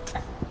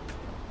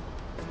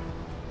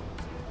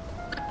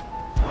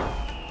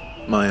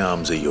 My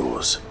arms are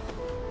yours.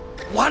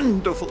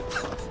 Wonderful!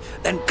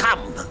 Then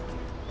come.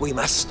 We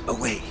must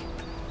away.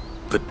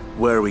 But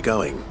where are we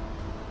going?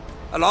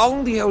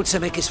 Along the old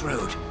Zemeckis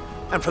Road,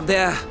 and from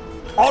there,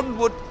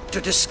 onward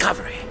to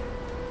discovery.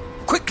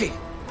 Quickly!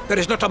 There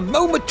is not a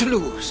moment to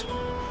lose.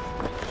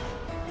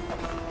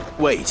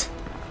 Wait.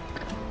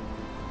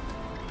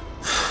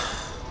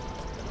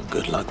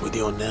 Good luck with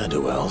your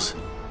ne'er-do-wells.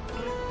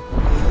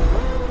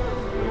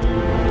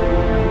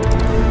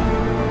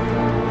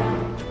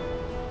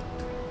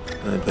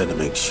 I'd better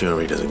make sure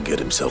he doesn't get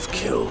himself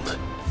killed.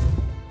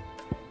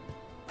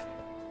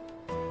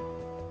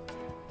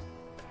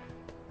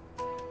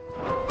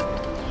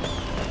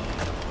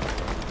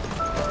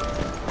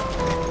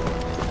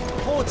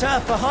 Porter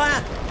for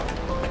hire.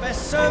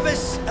 Best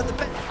service at the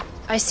best.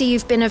 I see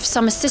you've been of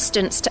some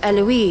assistance to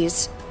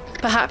Eloise.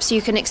 Perhaps you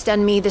can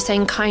extend me the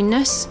same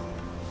kindness?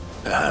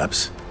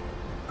 Perhaps.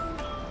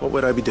 What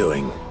would I be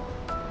doing?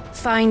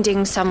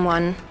 Finding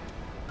someone.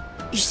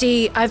 You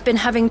see, I've been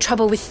having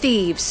trouble with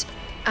thieves,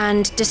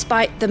 and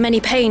despite the many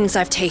pains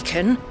I've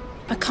taken,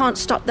 I can't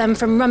stop them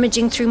from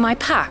rummaging through my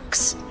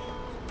packs.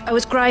 I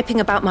was griping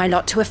about my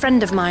lot to a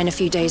friend of mine a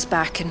few days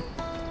back, and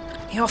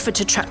he offered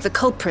to track the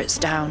culprits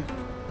down.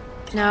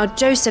 Now,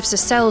 Joseph's a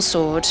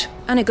sellsword,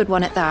 and a good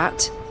one at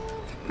that.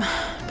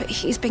 But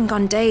he's been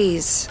gone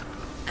days,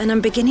 and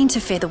I'm beginning to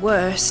fear the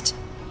worst.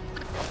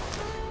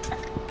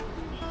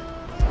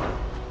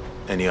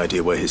 Any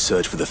idea where his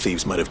search for the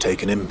thieves might have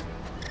taken him?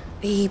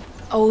 The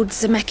old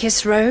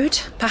Zemeckis Road,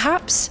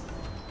 perhaps?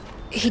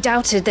 He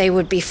doubted they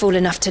would be fool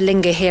enough to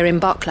linger here in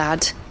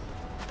Boklad.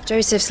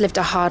 Joseph's lived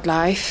a hard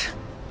life.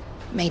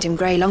 Made him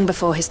grey long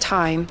before his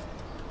time.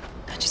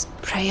 I just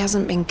pray he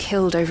hasn't been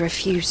killed over a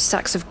few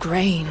sacks of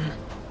grain.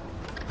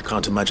 I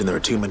can't imagine there are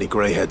too many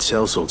grey-haired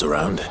sellswords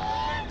around.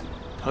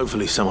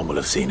 Hopefully someone will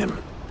have seen him.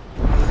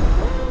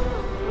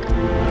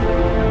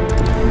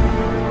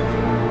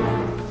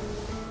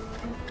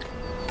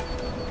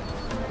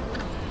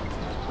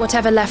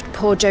 Whatever left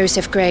poor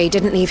Joseph Grey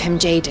didn't leave him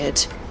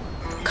jaded.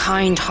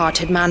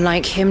 Kind-hearted man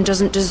like him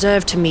doesn't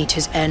deserve to meet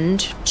his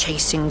end,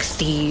 chasing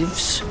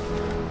thieves.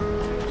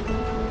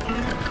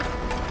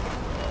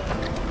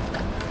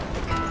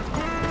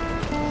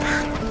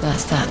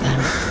 That's that then.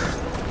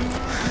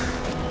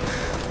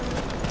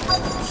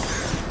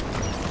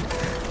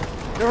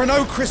 There are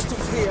no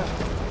crystals here.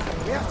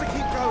 We have to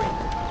keep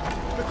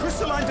going. The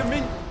crystalline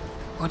dominion.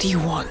 What do you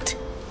want?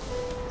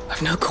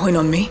 I've no coin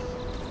on me.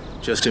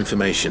 Just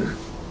information.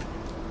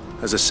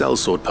 Has a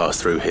sellsword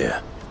passed through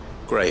here?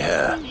 Grey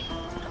hair.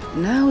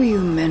 Now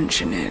you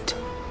mention it,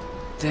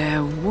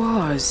 there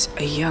was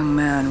a young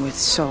man with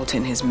salt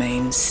in his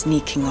mane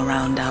sneaking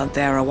around out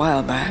there a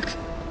while back.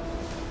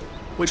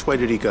 Which way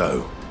did he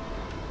go?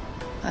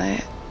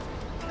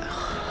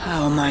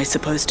 How am I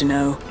supposed to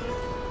know?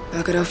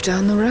 Buggered off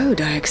down the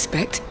road, I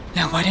expect.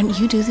 Now why don't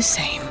you do the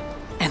same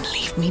and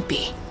leave me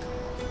be?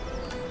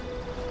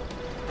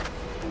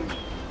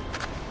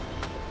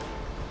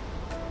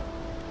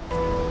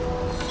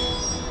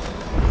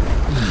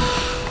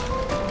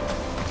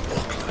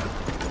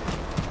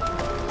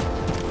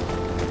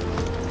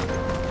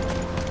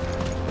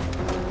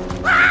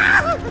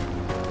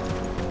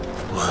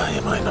 Why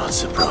am I not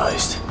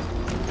surprised?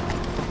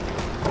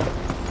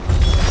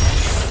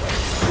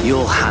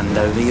 You'll hand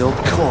over your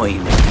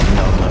coin if you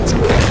know not to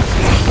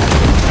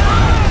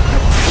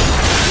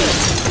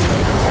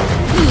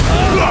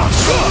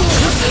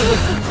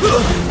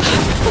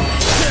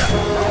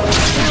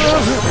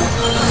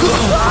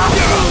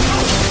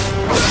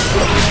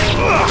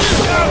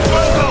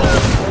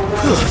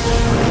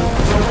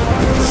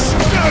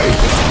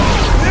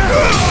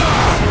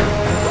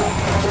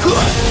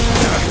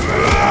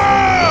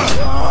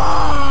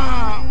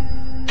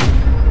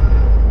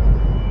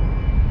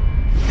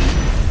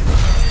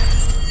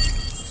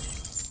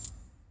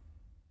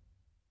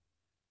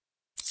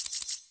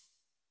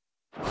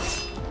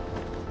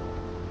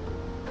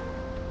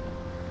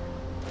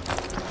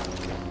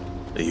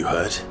Are you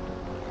hurt?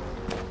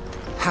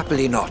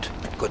 Happily not,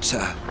 good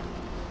sir.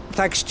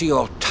 Thanks to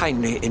your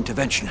timely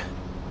intervention.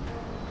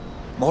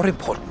 More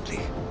importantly,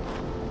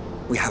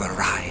 we have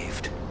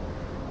arrived.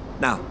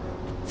 Now,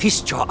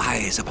 feast your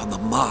eyes upon the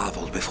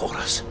marvel before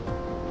us.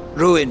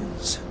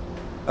 Ruins,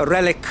 a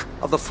relic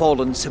of the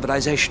fallen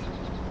civilization.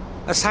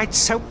 A sight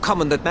so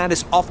common that man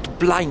is oft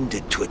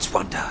blinded to its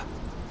wonder.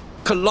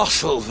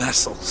 Colossal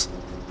vessels,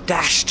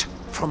 dashed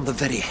from the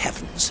very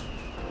heavens.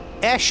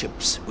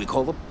 Airships, we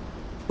call them,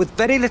 with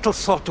very little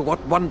thought to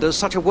what wonders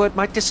such a word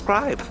might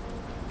describe.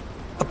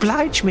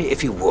 Oblige me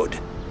if you would.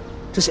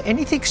 Does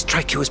anything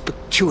strike you as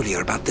peculiar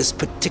about this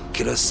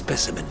particular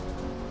specimen?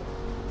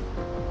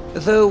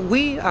 Though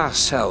we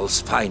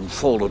ourselves find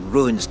fallen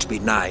ruins to be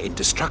nigh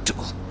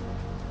indestructible,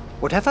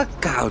 whatever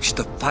gouged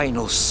the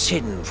final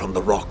sin from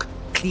the rock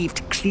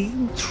cleaved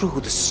clean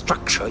through the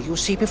structure you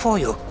see before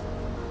you.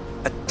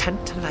 A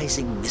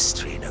tantalizing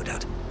mystery, no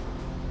doubt,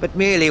 but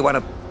merely one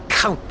of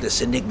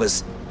countless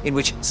enigmas in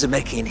which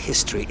Zemeckis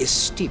history is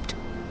steeped.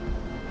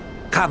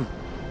 Come,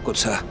 good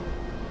sir.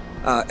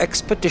 Our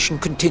expedition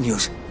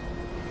continues.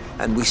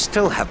 and we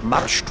still have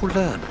much to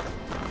learn.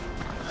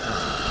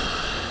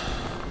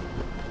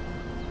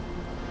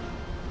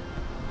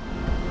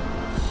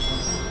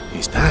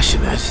 He's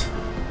passionate.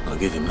 I'll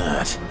give him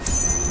that.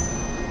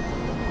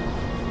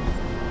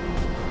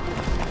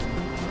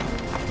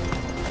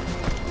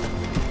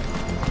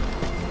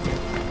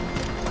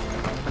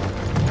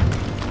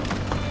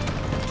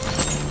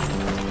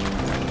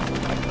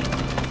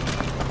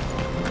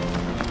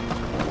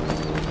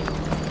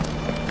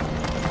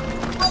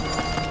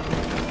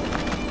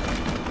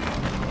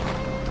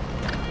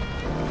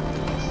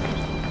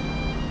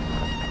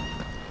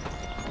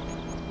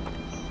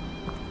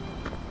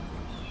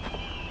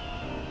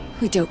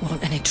 We don't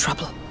want any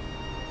trouble.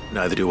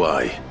 Neither do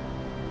I.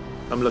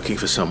 I'm looking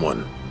for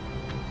someone.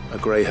 A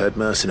grey-haired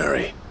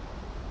mercenary.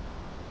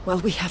 Well,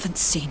 we haven't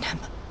seen him.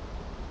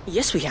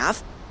 Yes, we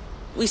have.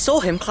 We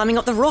saw him climbing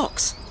up the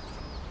rocks.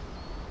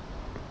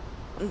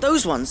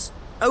 Those ones,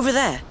 over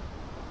there.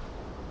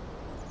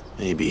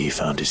 Maybe he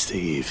found his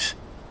thieves.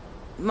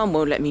 Mum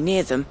won't let me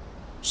near them.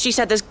 She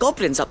said there's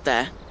goblins up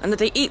there, and that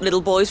they eat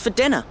little boys for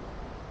dinner.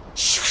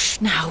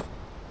 Shush, now.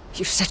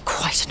 You've said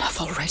quite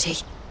enough already.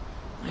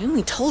 I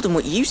only told him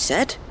what you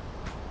said.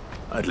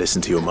 I'd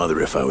listen to your mother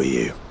if I were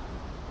you.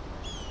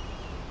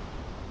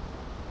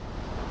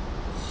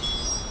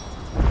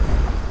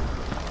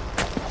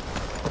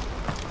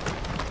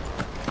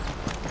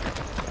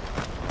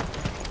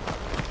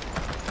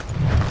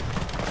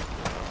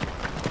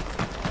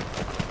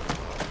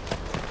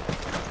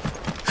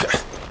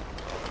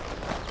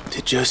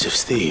 Did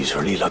Joseph's thieves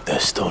really lug their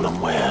stolen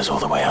wares all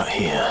the way out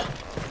here?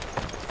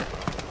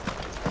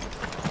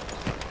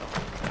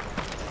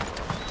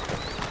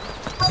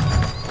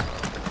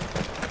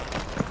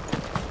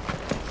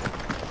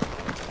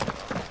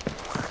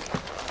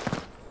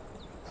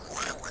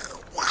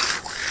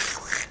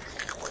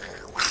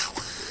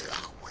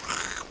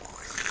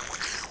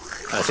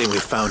 I think we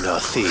found our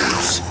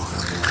thieves.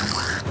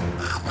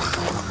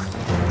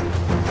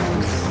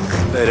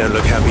 They don't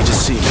look happy to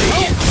see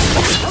me.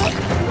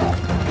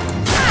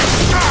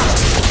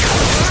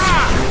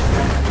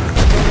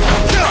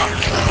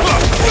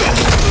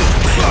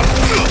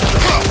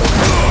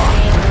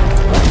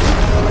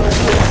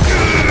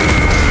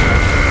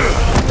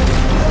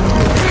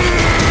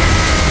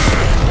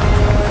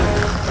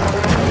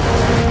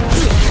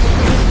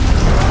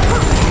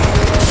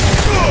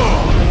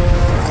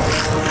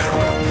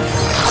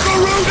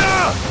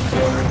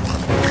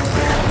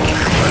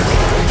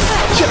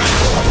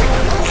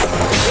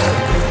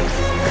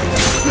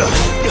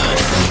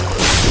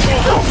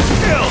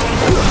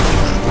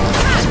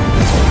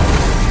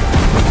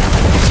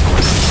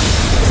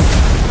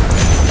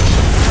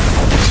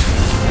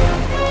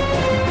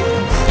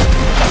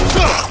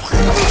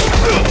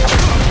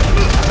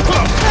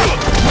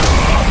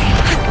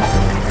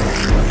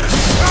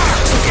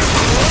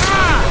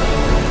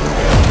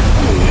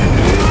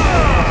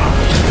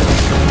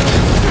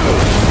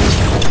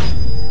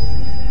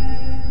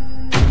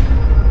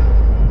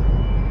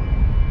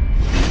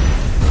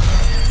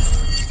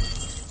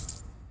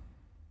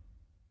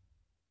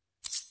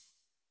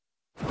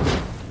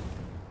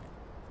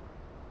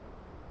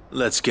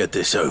 Let's get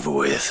this over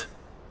with.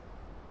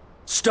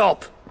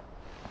 Stop!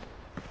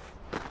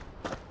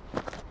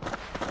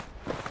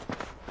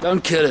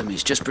 Don't kill him,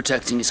 he's just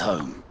protecting his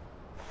home.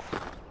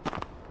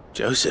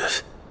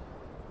 Joseph?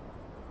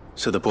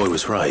 So the boy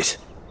was right.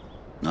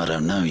 I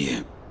don't know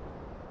you.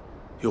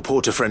 Your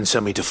porter friend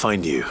sent me to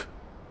find you.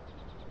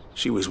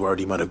 She was worried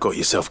you might have got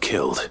yourself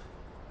killed.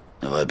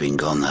 Have I been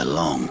gone that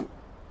long?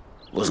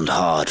 It wasn't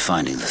hard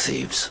finding the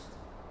thieves.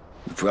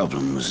 The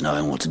problem was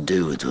knowing what to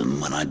do with them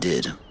when I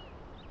did.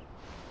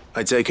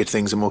 I take it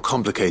things are more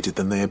complicated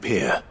than they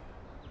appear.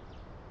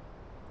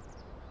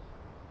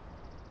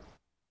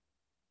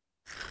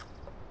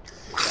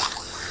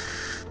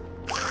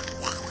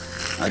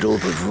 I'd all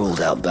but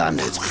ruled out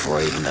bandits before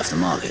I even left the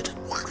market.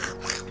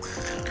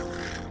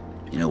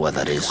 You know why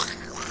that is?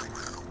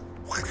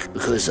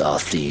 Because our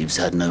thieves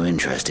had no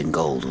interest in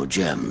gold or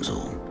gems,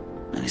 or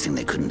anything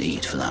they couldn't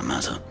eat for that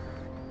matter.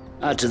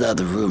 Add to that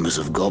the rumors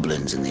of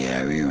goblins in the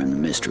area, and the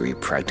mystery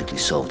practically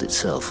solved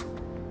itself.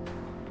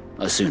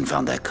 I soon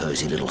found their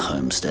cozy little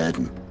homestead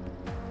and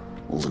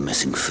all the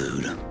missing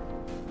food.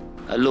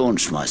 I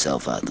launched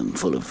myself at them,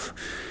 full of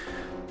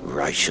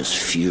righteous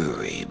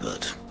fury,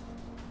 but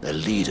their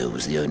leader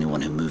was the only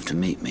one who moved to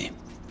meet me.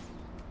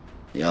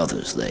 The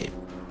others, they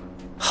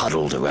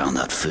huddled around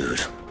that food,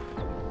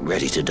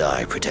 ready to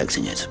die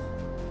protecting it.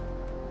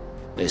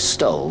 They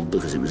stole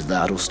because it was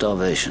that or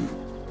starvation.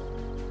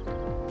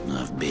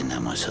 I've been there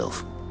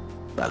myself,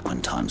 back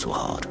when times were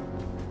hard.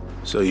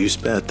 So you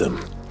spared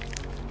them?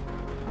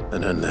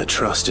 And earned their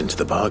trust into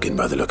the bargain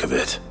by the look of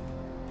it.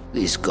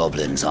 These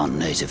goblins aren't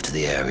native to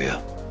the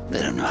area.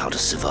 They don't know how to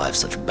survive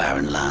such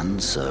barren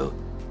lands, so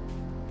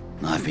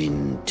I've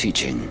been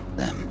teaching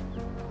them.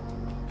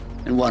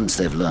 And once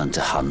they've learned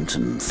to hunt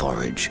and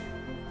forage,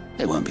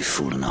 they won't be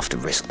fool enough to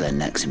risk their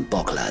necks in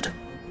Boklad.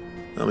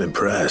 I'm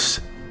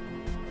impressed.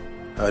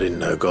 I didn't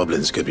know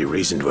goblins could be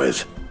reasoned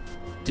with.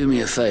 Do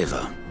me a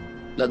favor.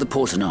 Let the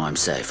porter know I'm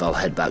safe. I'll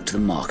head back to the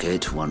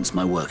market once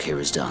my work here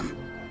is done.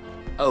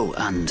 Oh,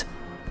 and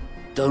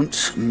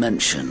don't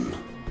mention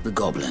the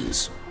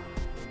goblins.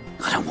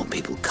 I don't want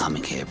people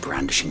coming here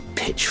brandishing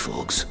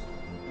pitchforks.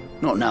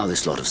 Not now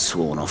this lot have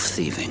sworn off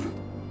thieving.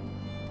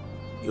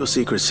 Your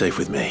secret's safe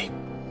with me.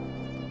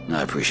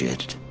 I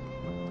appreciate it.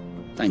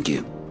 Thank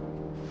you.